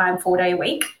full-time 4-day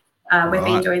week. We've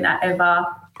been doing that ever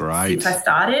since I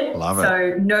started. Love it.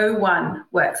 So no one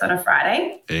works on a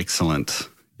Friday. Excellent.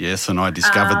 Yes, and I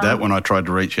discovered that when I tried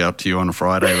to reach out to you on a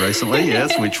Friday recently,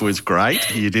 yes, which was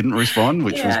great. You didn't respond,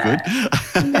 which was good.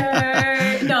 No.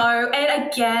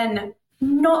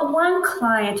 got one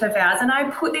client of ours, and I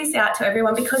put this out to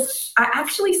everyone because I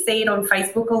actually see it on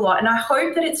Facebook a lot, and I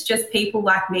hope that it's just people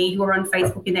like me who are on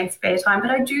Facebook in their spare time,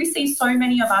 but I do see so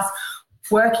many of us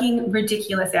working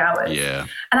ridiculous hours. Yeah.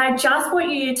 And I just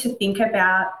want you to think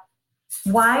about,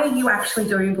 why are you actually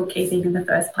doing bookkeeping in the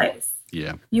first place?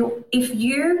 Yeah. If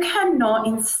you cannot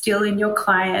instill in your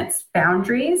clients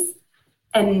boundaries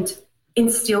and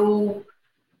instill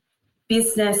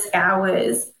business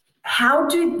hours, how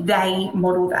do they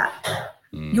model that?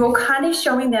 You're kind of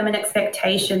showing them an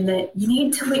expectation that you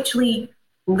need to literally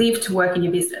live to work in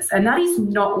your business. And that is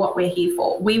not what we're here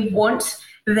for. We want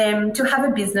them to have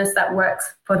a business that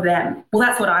works for them. Well,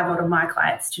 that's what I model my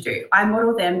clients to do. I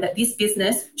model them that this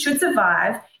business should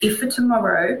survive if for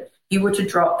tomorrow you were to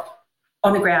drop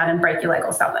on the ground and break your leg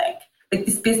or something. Like,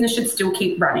 this business should still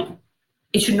keep running.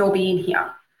 It shouldn't all be in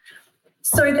here.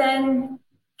 So then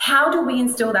how do we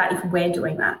instill that if we're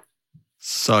doing that?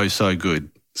 So good.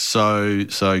 So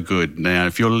good. Now,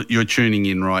 if you're tuning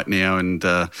in right now and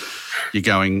you're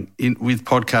going in with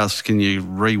podcasts, can you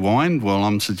rewind? Well,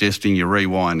 I'm suggesting you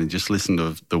rewind and just listen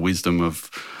to the wisdom of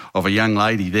a young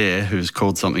lady there who's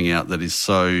called something out that is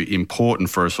so important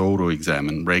for us all to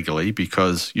examine regularly,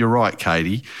 because you're right,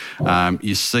 Katie.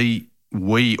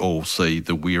 We all see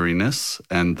the weariness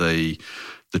and the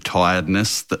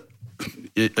tiredness that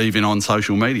even on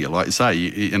social media, like you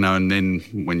say, and then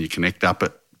when you connect up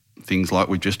at things like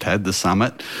we just had, the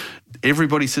summit,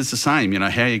 everybody says the same,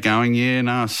 how you going? Yeah,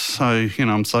 no, so,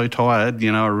 I'm so tired,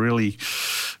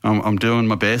 I'm doing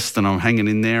my best and I'm hanging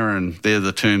in there, and they're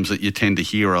the terms that you tend to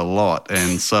hear a lot.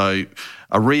 And so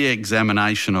a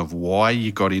re-examination of why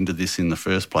you got into this in the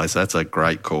first place, that's a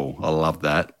great call. I love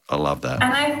that.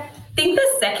 And I think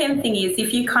the second thing is,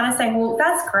 if you kind of saying, well,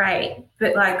 that's great,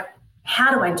 but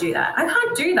how do I do that? I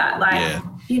can't do that.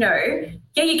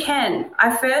 Yeah, you can.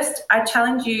 I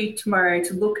challenge you tomorrow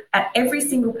to look at every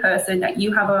single person that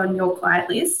you have on your client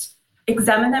list,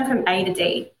 examine them from A to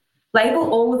D,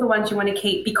 label all of the ones you want to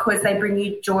keep because they bring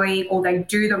you joy or they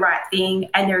do the right thing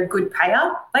and they're a good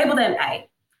payer. Label them A.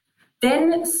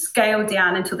 Then scale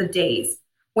down until the Ds.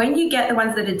 When you get the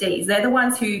ones that are Ds, they're the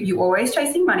ones who you're always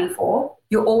chasing money for.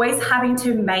 You're always having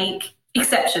to make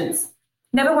exceptions.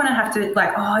 Never want to have to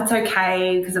it's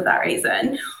okay because of that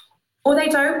reason. Or they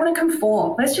don't want to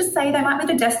conform. Let's just say they might be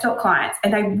the desktop clients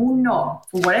and they will not,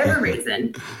 for whatever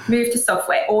reason, move to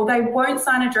software, or they won't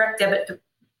sign a direct debit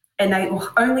and they will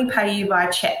only pay you by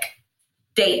check.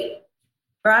 D,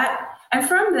 right? And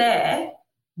from there,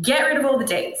 get rid of all the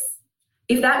Ds.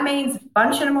 If that means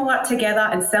bunching them all up together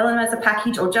and selling them as a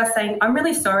package, or just saying, I'm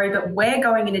really sorry, but we're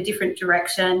going in a different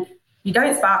direction. You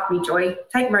don't spark me joy.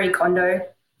 Take Marie Kondo.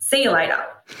 See you later.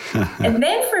 And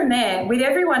then from there, with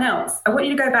everyone else, I want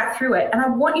you to go back through it and I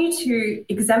want you to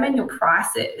examine your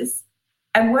prices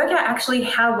and work out actually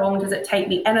how long does it take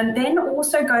me, and then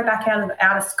also go back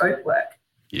out of scope work.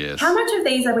 Yes. How much of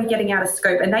these are we getting out of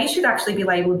scope? And they should actually be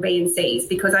labelled B and Cs,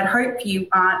 because I'd hope you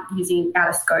aren't using out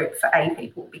of scope for A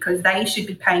people, because they should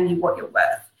be paying you what you're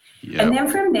worth. Yep. And then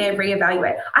from there,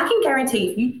 reevaluate. I can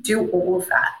guarantee if you do all of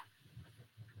that,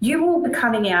 you will be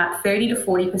coming out 30 to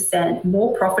 40%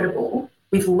 more profitable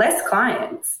with less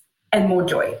clients and more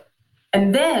joy.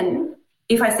 And then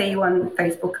if I see you on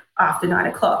Facebook after 9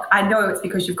 o'clock, I know it's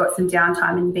because you've got some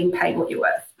downtime and you're being paid what you're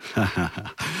worth.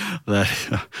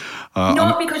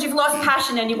 Not because you've lost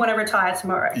passion and you want to retire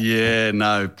tomorrow. Yeah,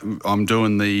 no, I'm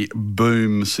doing the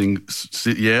boom thing.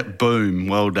 Yeah, boom.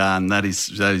 Well done. That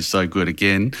is so good.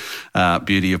 Again,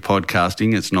 beauty of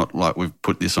podcasting. It's not like we've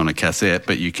put this on a cassette,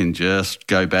 but you can just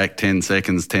go back 10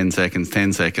 seconds,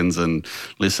 and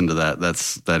listen to that.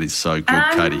 That is so good,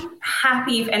 Katie. I'm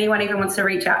happy if anyone even wants to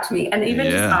reach out to me and even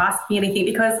just ask me anything,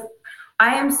 because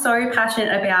I am so passionate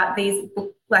about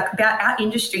about our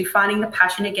industry, finding the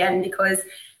passion again, because,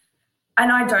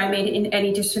 and I don't mean it in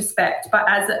any disrespect, but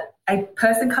as a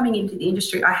person coming into the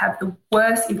industry, I have the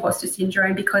worst imposter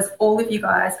syndrome, because all of you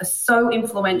guys are so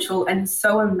influential and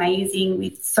so amazing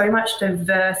with so much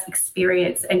diverse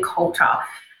experience and culture.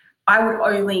 I would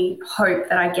only hope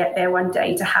that I get there one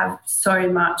day to have so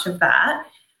much of that.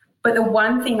 But the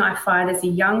one thing I find as a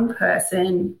young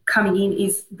person coming in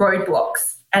is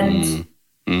roadblocks. And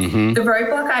the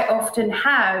roadblock I often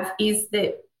have is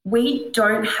that we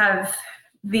don't have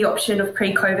the option of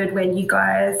pre-COVID when you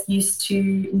guys used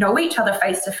to know each other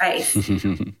face to face.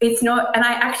 It's not, and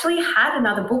I actually had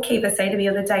another bookkeeper say to me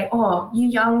the other day, oh, you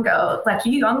young girl,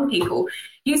 you young people,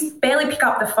 you barely pick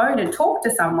up the phone and talk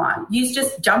to someone. You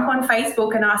just jump on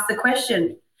Facebook and ask the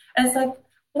question. And it's well,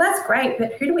 that's great,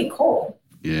 but who do we call?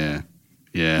 Yeah.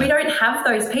 We don't have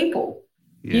those people.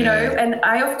 And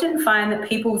I often find that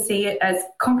people see it as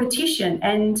competition,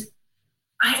 and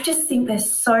I just think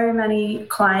there's so many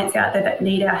clients out there that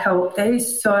need our help.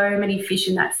 There's so many fish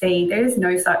in that sea. There is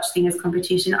no such thing as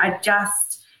competition. I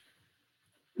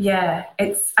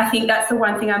think that's the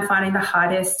one thing I'm finding the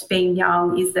hardest being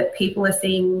young is that people are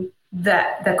seeing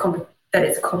that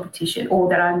it's a competition or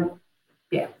that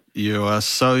You are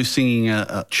so singing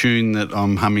a tune that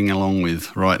I'm humming along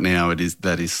with right now.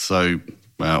 That is so.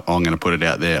 Well, I'm going to put it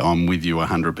out there. I'm with you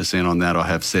 100% on that. I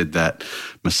have said that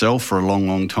myself for a long,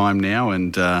 long time now,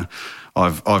 and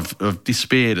I've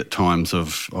despaired at times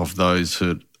of those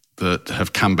that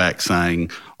have come back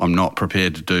saying I'm not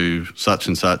prepared to do such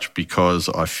and such because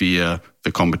I fear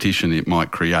the competition it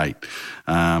might create.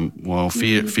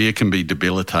 Fear can be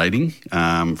debilitating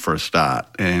for a start,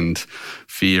 and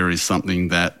fear is something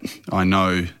that I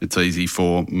know it's easy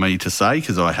for me to say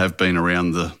because I have been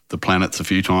around the planets a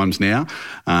few times now,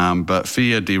 but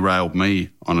fear derailed me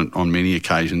on many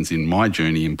occasions in my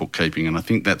journey in bookkeeping, and I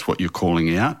think that's what you're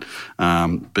calling out.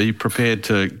 Be prepared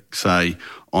to say,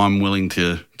 I'm willing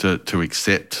to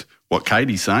accept what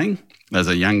Katie's saying as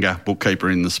a younger bookkeeper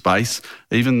in the space,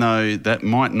 even though that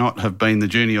might not have been the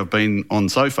journey I've been on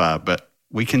so far, but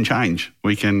we can change.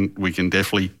 We can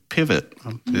definitely pivot.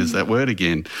 There's that word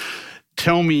again.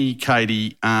 Tell me,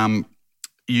 Katie, I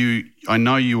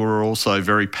know you were also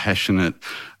very passionate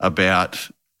about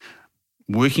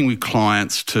working with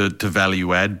clients to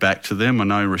value add back to them. I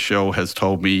know Rochelle has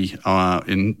told me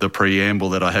in the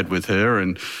preamble that I had with her,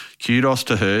 and kudos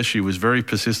to her. She was very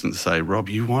persistent to say, Rob,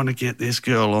 you want to get this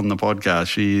girl on the podcast.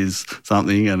 She is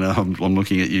something, and I'm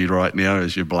looking at you right now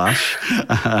as you blush.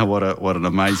 What an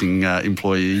amazing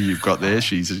employee you've got there.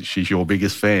 She's your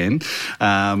biggest fan,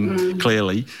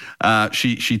 clearly.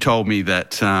 She told me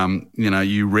that,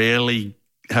 you rarely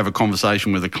have a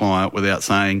conversation with a client without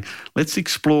saying, let's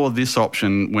explore this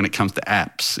option when it comes to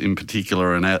apps in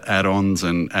particular and add-ons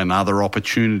and other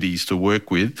opportunities to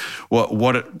work with.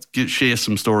 Share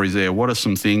some stories there. What are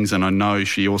some things? And I know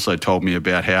she also told me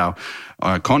about how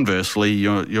conversely,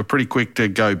 you're pretty quick to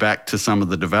go back to some of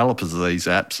the developers of these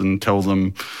apps and tell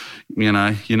them,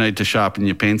 you need to sharpen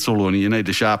your pencil or you need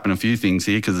to sharpen a few things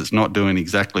here because it's not doing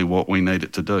exactly what we need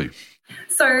it to do.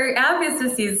 So our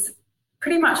business is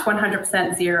pretty much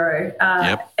 100% zero.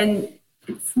 And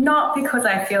it's not because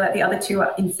I feel that the other two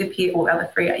are insuperior or the other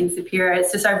three are insuperior.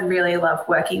 It's just I really love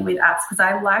working with apps because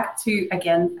I like to,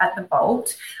 again, at the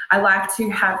vault, I like to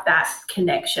have that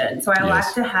connection. So I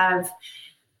like to have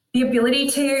the ability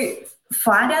to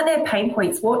find out their pain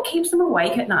points. What keeps them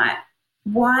awake at night?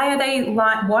 Why are they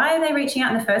reaching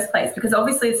out in the first place? Because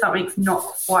obviously something's not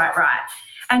quite right.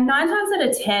 And 9 times out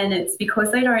of 10, it's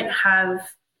because they don't have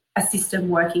a system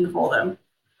working for them.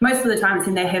 Most of the time it's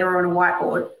in their head or on a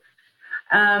whiteboard.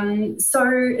 I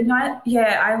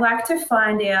like to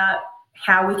find out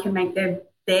how we can make their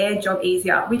job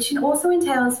easier, which also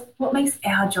entails what makes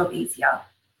our job easier.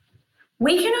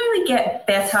 We can only get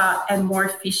better and more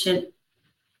efficient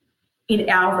in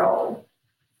our role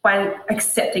by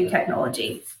accepting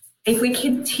technology. If we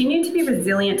continue to be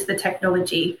resilient to the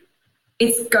technology,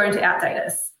 it's going to outdate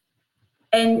us.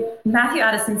 And Matthew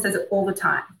Addison says it all the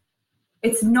time.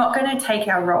 It's not going to take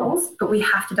our roles, but we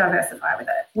have to diversify with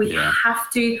it. We have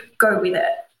to go with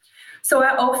it. So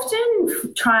I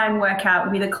often try and work out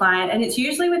with a client, and it's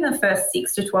usually within the first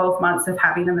 6 to 12 months of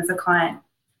having them as a client,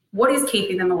 what is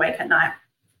keeping them awake at night?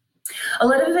 A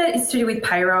lot of it is to do with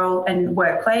payroll and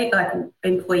workplace, like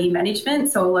employee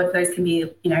management. So a lot of those can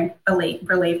be,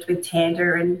 relieved with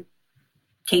Tanda and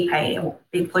KeyPay or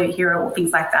Employee Hero or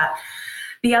things like that.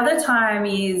 The other time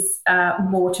is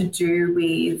more to do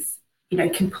with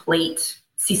complete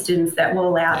systems that will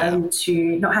allow them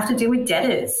to not have to deal with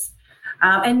debtors.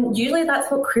 And usually that's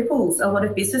what cripples a lot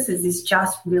of businesses is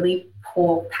just really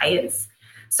poor payers.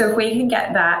 So if we can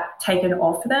get that taken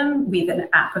off them with an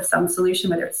app of some solution,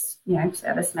 whether it's,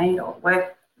 ServiceMate or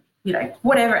work,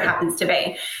 whatever it happens to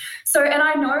be. So, and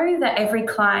I know that every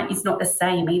client is not the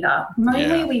same either.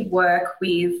 Mainly we work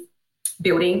with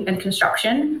building and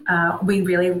construction. We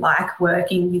really like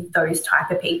working with those type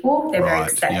of people. They're very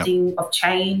accepting of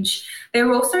change.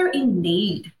 They're also in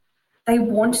need. They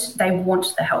want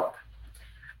the help.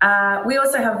 We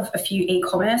also have a few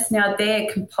e-commerce. Now, they're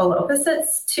polar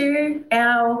opposites to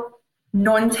our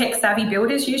non-tech savvy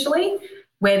builders usually,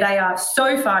 where they are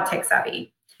so far tech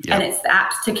savvy. Yep. And it's the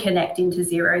apps to connect into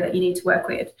Xero that you need to work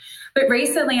with. But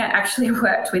recently I actually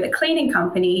worked with a cleaning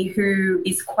company who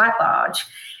is quite large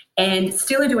and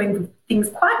still are doing things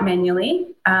quite manually.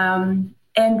 And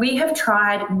we have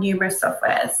tried numerous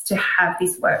softwares to have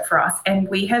this work for us. And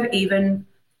we have even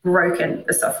broken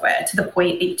the software to the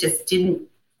point it just didn't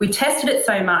We tested it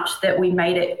so much that we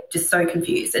made it just so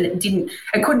confused and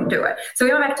it couldn't do it. So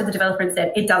we went back to the developer and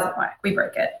said, it doesn't work. We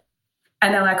broke it.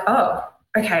 And they're like, oh,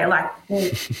 okay. Like, well,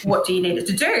 what do you need it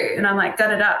to do? And I'm like,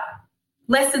 da-da-da.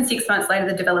 Less than 6 months later,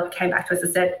 the developer came back to us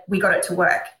and said, we got it to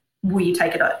work. Will you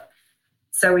take it on?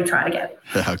 So we tried again.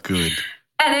 How good.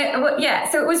 And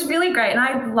so it was really great. And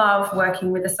I love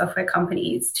working with the software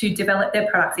companies to develop their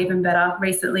products even better.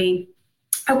 Recently,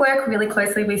 I work really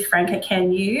closely with Frank at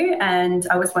CanU, and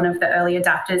I was one of the early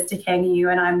adapters to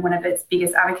CanU, and I'm one of its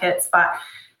biggest advocates. But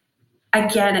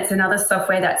again, it's another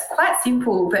software that's quite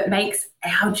simple but makes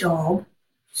our job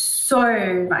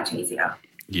so much easier.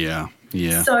 Yeah,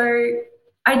 yeah. So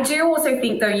I do also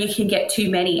think, though, you can get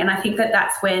too many, and I think that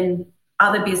that's when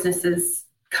other businesses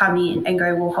come in and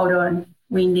go, well, hold on,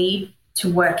 we need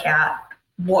to work out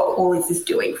what all this is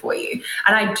doing for you.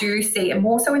 And I do see, and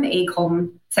more so in the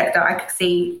e-com sector, I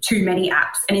see too many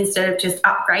apps. And instead of just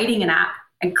upgrading an app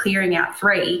and clearing out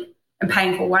 3 and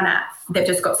paying for one app, they've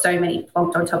just got so many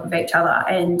plonked on top of each other.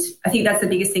 And I think that's the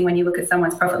biggest thing when you look at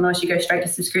someone's profit and loss, you go straight to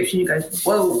subscription, you go,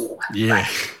 whoa. Yeah.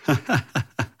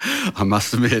 I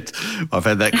must admit, I've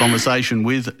had that conversation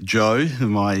with Jo,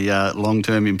 my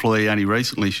long-term employee, only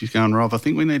recently. She's going, Rob, I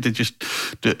think we need to just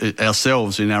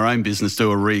ourselves in our own business do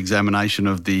a re-examination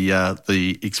of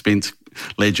the expense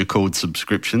ledger called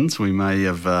subscriptions. We may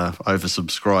have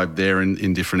oversubscribed there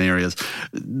in different areas.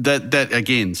 That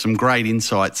again, some great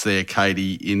insights there,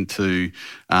 Katie, into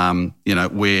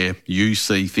where you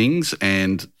see things,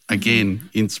 and again,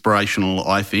 inspirational,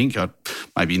 I think.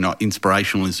 Maybe not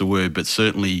inspirational is the word, but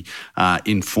certainly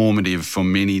informative for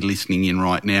many listening in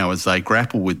right now as they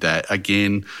grapple with that.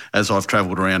 Again, as I've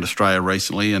travelled around Australia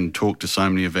recently and talked to so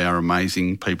many of our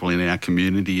amazing people in our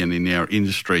community and in our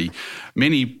industry,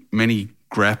 many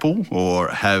grapple or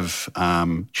have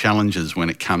challenges when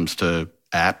it comes to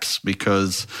apps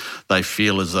because they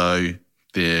feel as though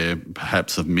they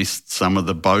perhaps have missed some of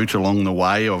the boat along the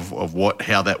way of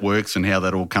how that works and how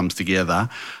that all comes together.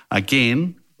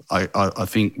 Again, I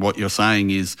think what you're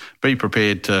saying is be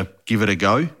prepared to give it a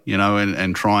go,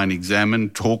 and try and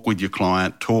examine, talk with your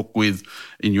client,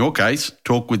 in your case,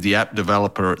 talk with the app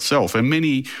developer itself. And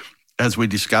many, as we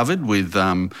discovered with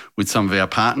some of our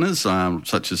partners,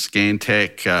 such as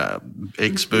Scantech,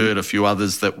 Expert, a few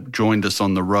others that joined us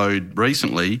on the road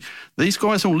recently, these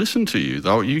guys will listen to you.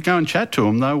 You go and chat to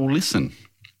them, they will listen.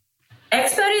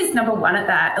 Expert is number one at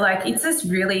that. Like, it's just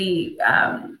really,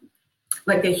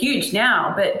 they're huge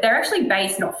now, but they're actually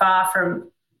based not far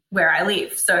from where I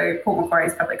live. So Port Macquarie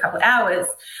is probably a couple of hours.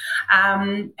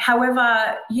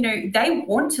 However, they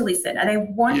want to listen and they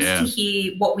want to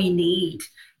hear what we need.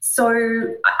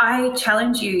 So I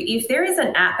challenge you, if there is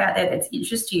an app out there that's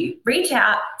interested you, reach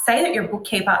out, say that you're a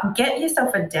bookkeeper, get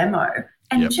yourself a demo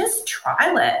and just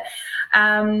trial it,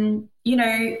 and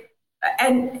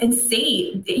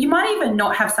see. You might even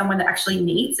not have someone that actually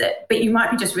needs it, but you might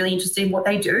be just really interested in what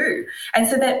they do. And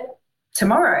so that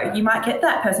tomorrow you might get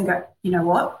that person go, you know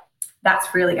what,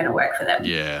 that's really going to work for them.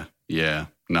 Yeah.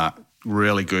 No,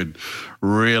 really good.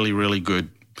 Really, really good.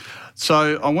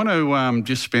 So I want to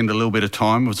just spend a little bit of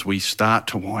time as we start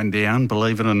to wind down,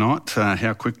 believe it or not,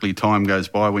 how quickly time goes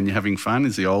by when you're having fun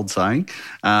is the old saying.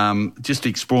 Just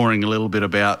exploring a little bit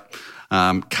about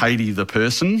Katie the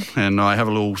person, and I have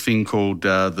a little thing called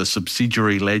the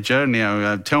subsidiary ledger.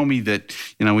 Now, tell me that,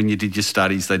 when you did your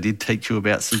studies, they did teach you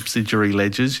about subsidiary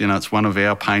ledgers. It's one of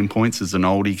our pain points as an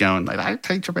oldie going, they don't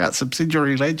teach about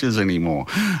subsidiary ledgers anymore.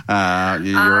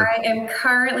 I am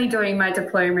currently doing my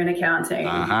diploma in accounting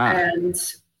and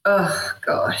oh,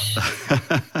 gosh.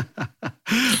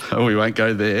 We won't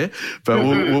go there, but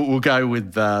we'll go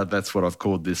with that's what I've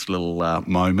called this little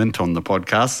moment on the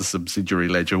podcast, the subsidiary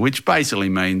ledger, which basically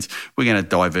means we're going to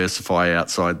diversify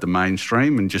outside the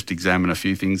mainstream and just examine a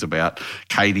few things about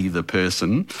Katie the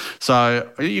person. So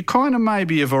you kind of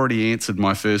maybe have already answered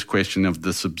my first question of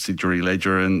the subsidiary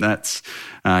ledger, and that's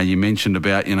you mentioned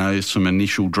about, some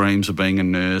initial dreams of being a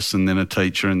nurse and then a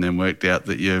teacher, and then worked out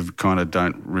that you kind of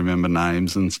don't remember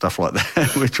names and stuff like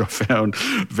that, which I found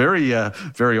very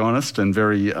honest and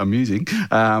very amusing.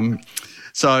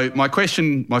 So my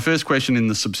first question in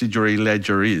the subsidiary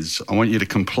ledger is, I want you to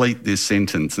complete this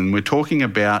sentence, and we're talking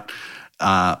about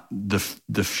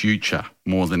the future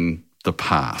more than the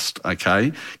past.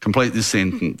 Okay, complete this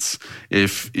sentence.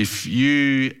 If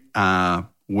you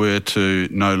were to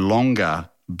no longer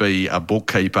be a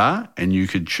bookkeeper and you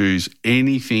could choose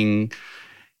anything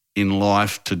in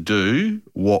life to do,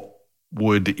 what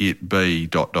would it be? ...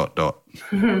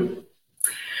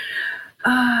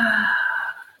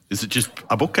 Is it just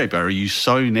a bookkeeper? Are you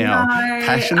so now No,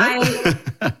 passionate?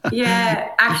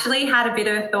 actually had a bit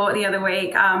of a thought the other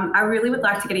week. I really would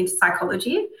like to get into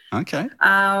psychology. Okay.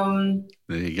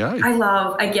 There you go. I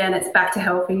love, again, it's back to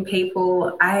helping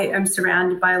people. I am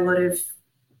surrounded by a lot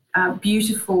of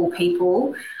beautiful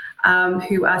people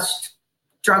who are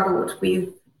struggled with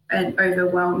and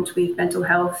overwhelmed with mental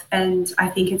health. And I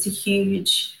think it's a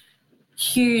huge,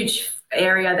 huge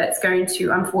area that's going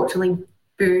to unfortunately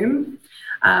boom.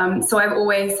 So I've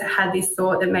always had this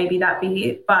thought that maybe that'd be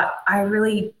it, but I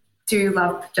really do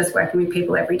love just working with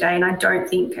people every day, and I don't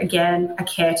think, again, I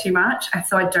care too much,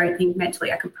 so I don't think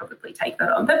mentally I could probably take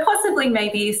that on, but possibly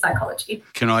maybe psychology.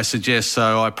 Can I suggest,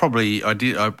 so I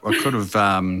could have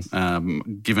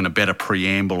given a better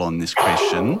preamble on this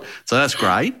question, so that's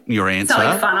great, your answer.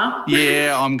 Something funner.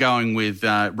 Yeah, I'm going with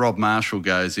Rob Marshall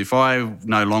goes, if I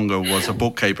no longer was a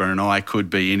bookkeeper and I could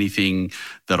be anything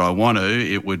that I want to,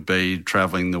 it would be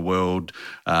travelling the world,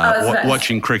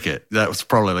 watching cricket. That was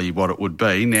probably what it would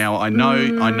be. Now, I know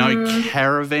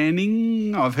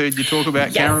caravanning. I've heard you talk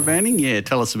about caravanning. Yeah,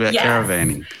 tell us about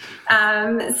caravanning.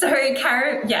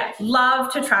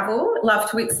 Love to travel, love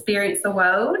to experience the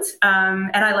world,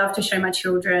 and I love to show my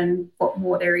children what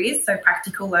more there is, so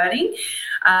practical learning.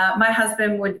 My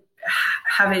husband would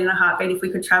have it in a heartbeat if we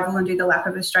could travel and do the lap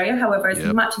of Australia. However,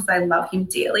 as much as I love him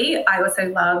dearly, I also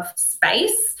love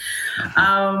space.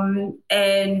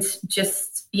 And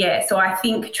just, so I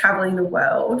think traveling the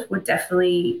world would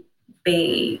definitely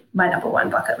be my number one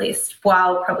bucket list,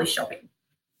 while probably shopping.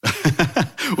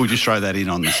 We'll just throw that in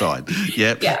on the side.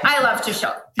 Yep. Yeah, I love to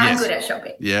shop. Yes. I'm good at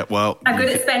shopping. Yeah, well. I'm good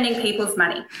at spending people's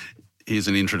money. Here's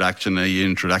an introduction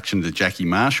to Jackie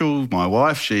Marshall, my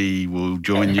wife. She will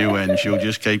join you and she'll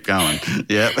just keep going.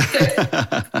 Yep.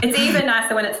 It's even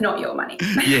nicer when it's not your money.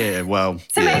 Yeah, well.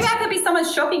 So maybe I could be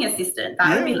someone's shopping assistant.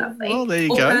 That would be lovely. Well, there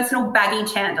you go. Or personal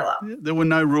baggage handler. There were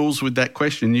no rules with that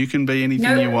question. You can be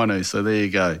anything you want to. So there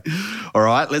you go. All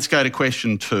right, let's go to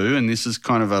question 2. And this is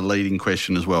kind of a leading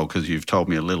question as well, because you've told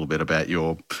me a little bit about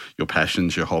your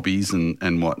passions, your hobbies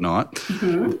and whatnot.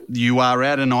 Mm-hmm. You are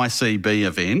at an ICB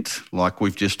event like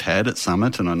we've just had at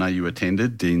Summit, and I know you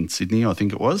attended in Sydney, I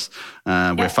think it was.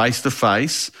 We're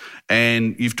face-to-face,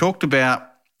 and you've talked about,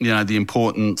 the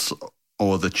importance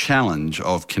or the challenge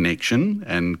of connection,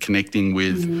 and connecting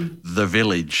with the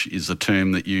village is a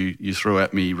term that you threw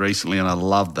at me recently, and I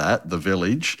love that, the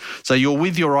village. So you're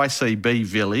with your ICB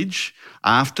village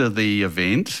after the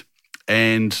event,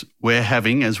 and we're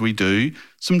having, as we do,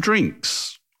 some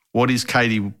drinks. What is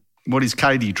Katie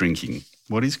drinking?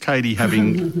 What is Katie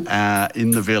having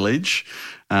in the village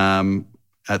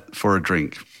for a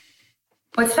drink?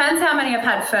 Well, it depends how many I've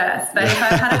had first, but if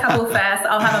I've had a couple first,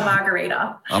 I'll have a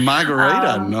margarita. A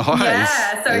margarita, nice.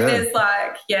 Yeah, so if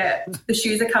there's the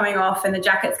shoes are coming off and the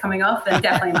jacket's coming off, then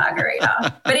definitely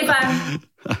margarita. But if I'm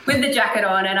with the jacket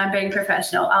on and I'm being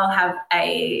professional, I'll have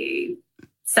a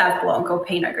Sauv Blanc or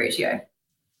Pinot Grigio.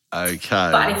 Okay.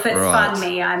 But if it's fun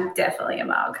me, I'm definitely a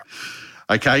mug.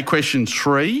 Okay, question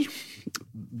 3.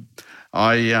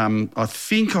 I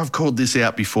think I've called this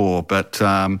out before, but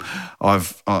I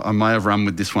may have run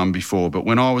with this one before. But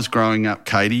when I was growing up,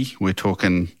 Katie, we're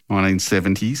talking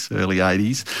 1970s, early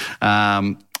 80s,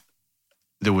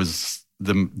 there was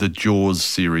the Jaws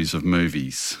series of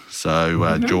movies.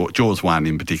 So Jaws 1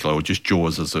 in particular, or just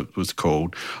Jaws as it was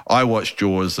called. I watched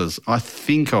Jaws I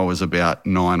think I was about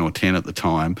 9 or 10 at the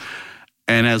time.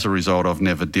 And as a result, I've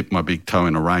never dipped my big toe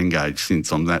in a rain gauge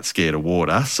since I'm that scared of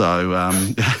water. So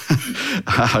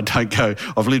I don't go.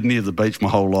 I've lived near the beach my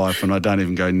whole life, and I don't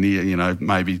even go near,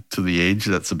 maybe to the edge.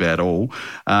 That's about all.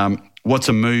 What's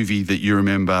a movie that you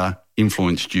remember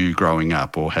influenced you growing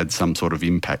up or had some sort of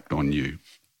impact on you?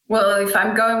 Well, if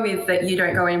I'm going with that you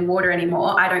don't go in water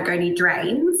anymore, I don't go near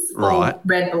drains or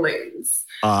red balloons.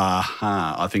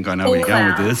 I think I know where you're going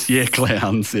with this. Yeah,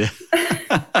 clowns, yeah.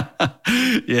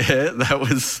 Yeah, that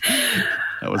was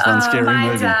one scary movie.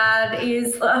 My dad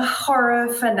is a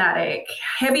horror fanatic.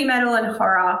 Heavy metal and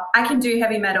horror. I can do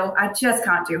heavy metal. I just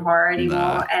can't do horror anymore.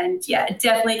 No. And,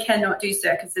 definitely cannot do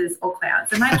circuses or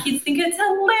clowns. And my kids think it's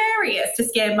hilarious to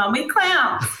scare mum with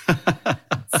clowns.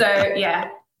 So,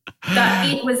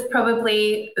 it was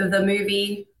probably the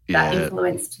movie that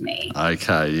influenced me.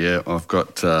 Okay, yeah. I've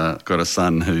got a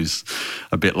son who's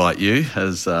a bit like you,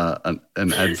 has an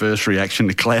adverse reaction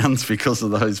to clowns because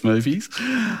of those movies.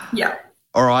 Yeah.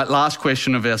 All right, last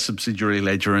question of our subsidiary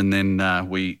ledger, and then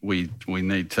we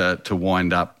need to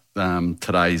wind up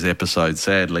today's episode,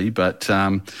 sadly. But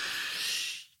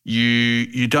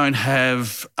you don't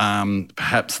have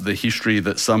perhaps the history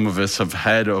that some of us have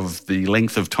had of the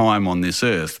length of time on this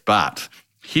earth, but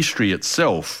history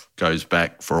itself goes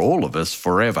back for all of us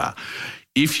forever.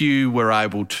 If you were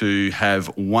able to have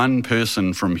one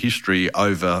person from history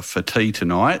over for tea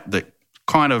tonight that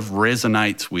kind of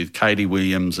resonates with Katie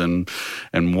Williams and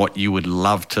what you would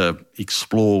love to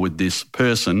explore with this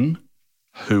person,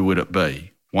 who would it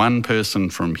be? One person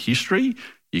from history.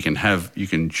 You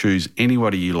can choose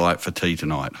anybody you like for tea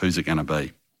tonight. Who's it going to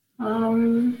be?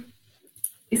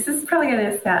 This is probably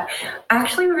going to start. I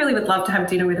actually really would love to have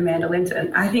dinner with Amanda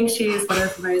Linton. I think she is one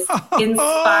of the most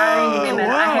inspiring women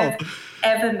I have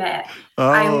ever met.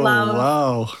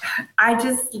 I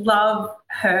just love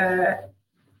her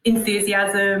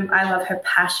enthusiasm. I love her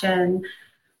passion.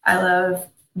 I love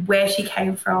where she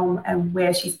came from and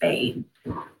where she's been.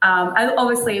 And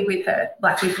obviously with her,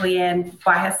 like with Leanne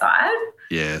by her side.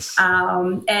 Yes.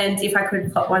 And if I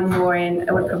could put one more in,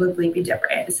 it would probably be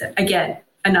Deborah Anderson. Again,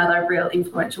 another real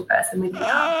influential person with me.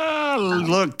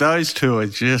 Look, those two are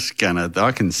just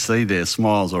I can see their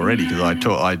smiles already because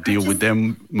I deal with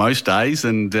them most days,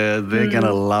 and they're going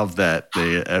to love that.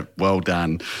 Well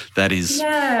done. That is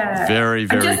very,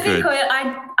 very just good. Because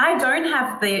I don't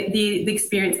have the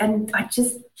experience, and I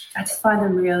just find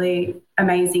them really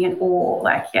amazing and awe.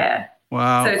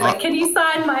 Wow. So it's like, can you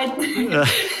sign my...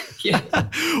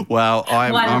 Well,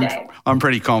 I'm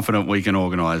pretty confident we can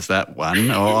organise that one.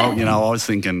 I was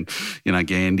thinking,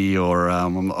 Gandhi, or I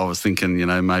was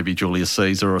thinking, maybe Julius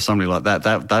Caesar or somebody like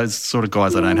that. Those sort of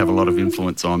guys I don't have a lot of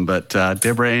influence on. But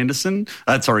Deborah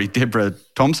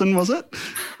Thompson, was it?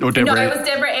 Or Deborah? No, it was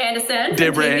Deborah Anderson.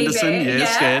 Deborah Anderson,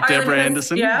 yes, Deborah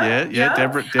Anderson,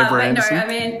 Deborah Anderson. No, I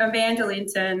mean, Amanda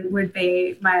Linton would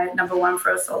be my number one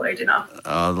for a solo dinner.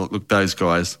 Look, those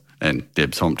guys. And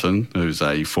Deb Thompson, who's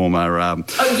a former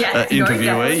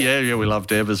interviewee. Yeah, we love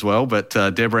Deb as well. But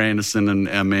Deborah Anderson and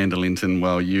Amanda Linton,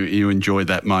 well, you enjoyed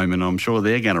that moment. I'm sure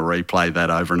they're going to replay that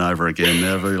over and over again.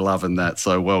 They're really loving that,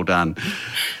 so well done.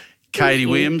 Katie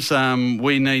Williams,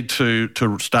 we need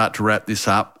to start to wrap this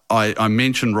up. I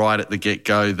mentioned right at the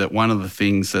get-go that one of the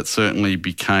things that certainly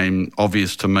became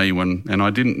obvious to me and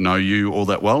I didn't know you all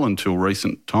that well until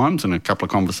recent times and a couple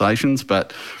of conversations,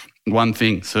 but one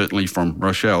thing certainly from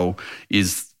Rochelle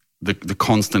is the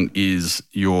constant is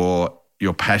your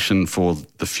passion for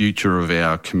the future of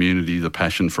our community, the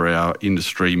passion for our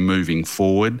industry moving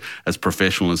forward as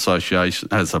professional association,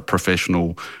 as a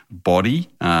professional body,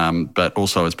 but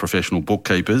also as professional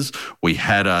bookkeepers. We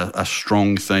had a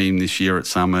strong theme this year at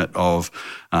Summit of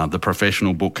the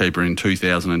professional bookkeeper in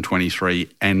 2023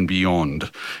 and beyond.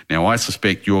 Now, I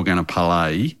suspect you're going to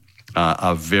play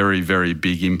a very, very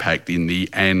big impact in the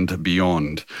and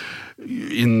beyond.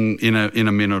 In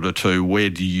a minute or two, where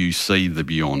do you see the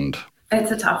beyond?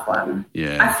 It's a tough one.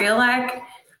 Yeah. I feel like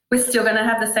we're still going to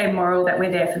have the same moral that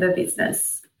we're there for the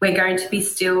business. We're going to be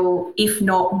still, if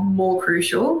not more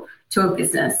crucial to a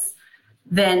business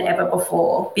than ever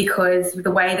before, because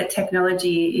the way that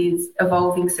technology is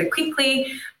evolving so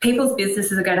quickly, people's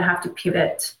businesses are going to have to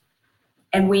pivot,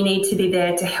 and we need to be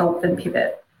there to help them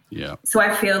pivot. Yeah. So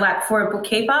I feel like for a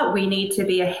bookkeeper, we need to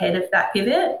be ahead of that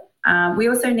pivot. We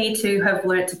also need to have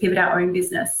learnt to pivot our own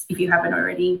business if we haven't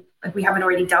already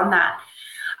done that.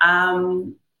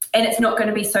 And it's not going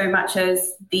to be so much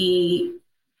as the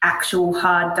actual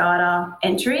hard data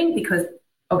entering, because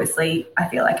obviously I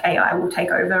feel like AI will take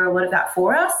over a lot of that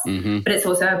for us. Mm-hmm. But it's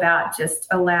also about just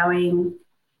allowing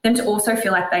them to also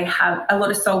feel like they have a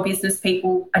lot of sole business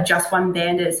people are just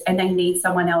one-banders and they need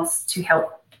someone else to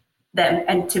help them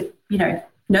and to,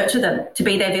 nurture them, to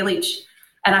be their village.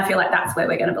 And I feel like that's where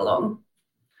we're going to belong.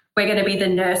 We're going to be the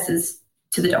nurses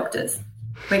to the doctors.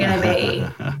 We're going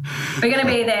to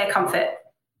be their comfort.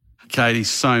 Katie,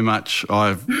 so much.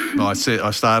 I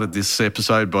started this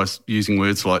episode by using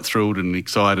words like thrilled and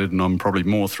excited, and I'm probably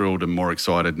more thrilled and more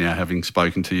excited now having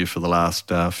spoken to you for the last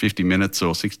 50 minutes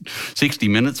or 60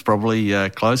 minutes, probably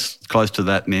close to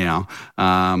that now.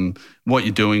 What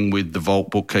you're doing with the Vault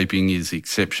Bookkeeping is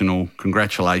exceptional.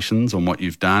 Congratulations on what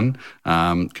you've done.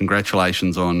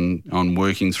 Congratulations on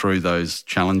working through those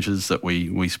challenges that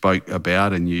we spoke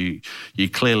about, and you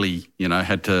clearly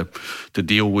had to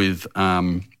deal with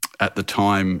at the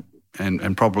time,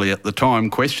 and probably at the time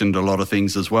questioned a lot of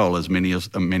things as well, as many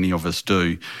of us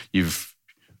do.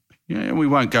 We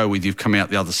won't go with you've come out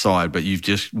the other side, but you've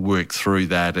just worked through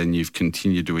that and you've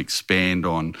continued to expand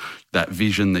on that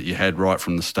vision that you had right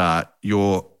from the start.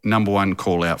 Your number one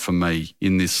call out for me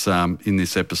in this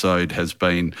episode has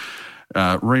been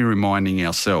re-reminding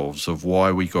ourselves of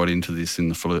why we got into this in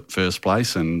the first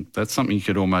place, and that's something you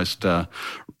could almost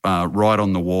write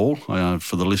on the wall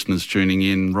for the listeners tuning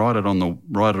in. Write it on the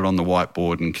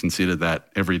whiteboard and consider that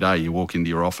every day you walk into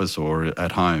your office or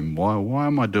at home. Why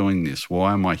am I doing this?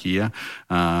 Why am I here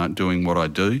doing what I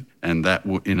do? And that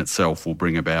in itself will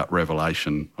bring about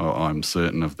revelation. I'm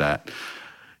certain of that.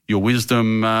 Your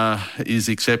wisdom is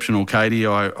exceptional, Katie.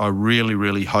 I really,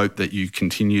 really hope that you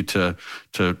continue to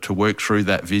work through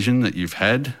that vision that you've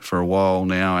had for a while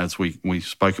now, as we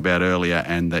spoke about earlier,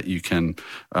 and that you can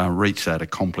reach that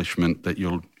accomplishment that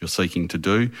you're seeking to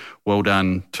do. Well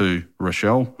done to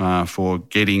Rochelle for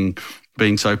being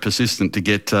so persistent to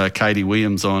get Katie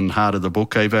Williams on Heart of the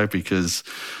Bookkeeper, because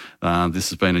this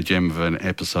has been a gem of an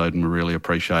episode and we really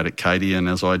appreciate it, Katie. And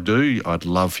as I do, I'd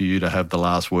love for you to have the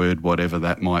last word, whatever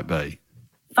that might be.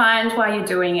 Find why you're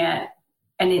doing it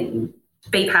and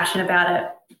be passionate about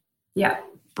it. Yeah.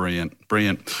 Brilliant.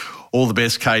 All the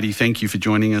best, Katie. Thank you for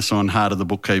joining us on Heart of the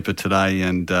Bookkeeper today,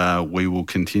 and we will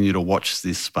continue to watch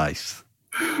this space.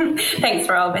 Thanks,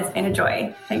 Rob. It's been a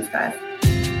joy. Thanks, guys.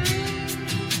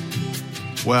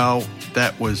 Well,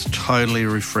 that was totally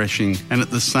refreshing, and at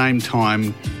the same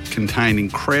time contained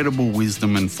incredible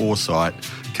wisdom and foresight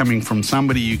coming from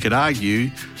somebody you could argue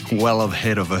well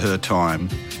ahead of her time.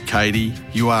 Katie,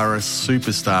 you are a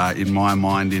superstar in my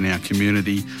mind in our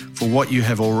community for what you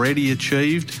have already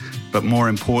achieved, but more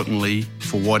importantly,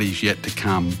 for what is yet to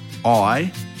come.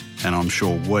 I, and I'm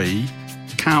sure we,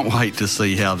 can't wait to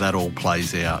see how that all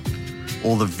plays out.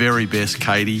 All the very best,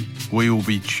 Katie. We will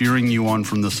be cheering you on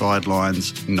from the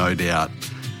sidelines, no doubt.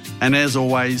 And as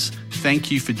always,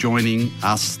 thank you for joining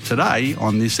us today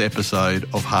on this episode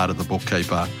of Heart of the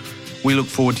Bookkeeper. We look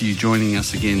forward to you joining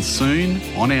us again soon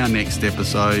on our next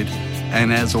episode.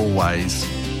 And as always,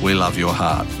 we love your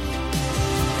heart.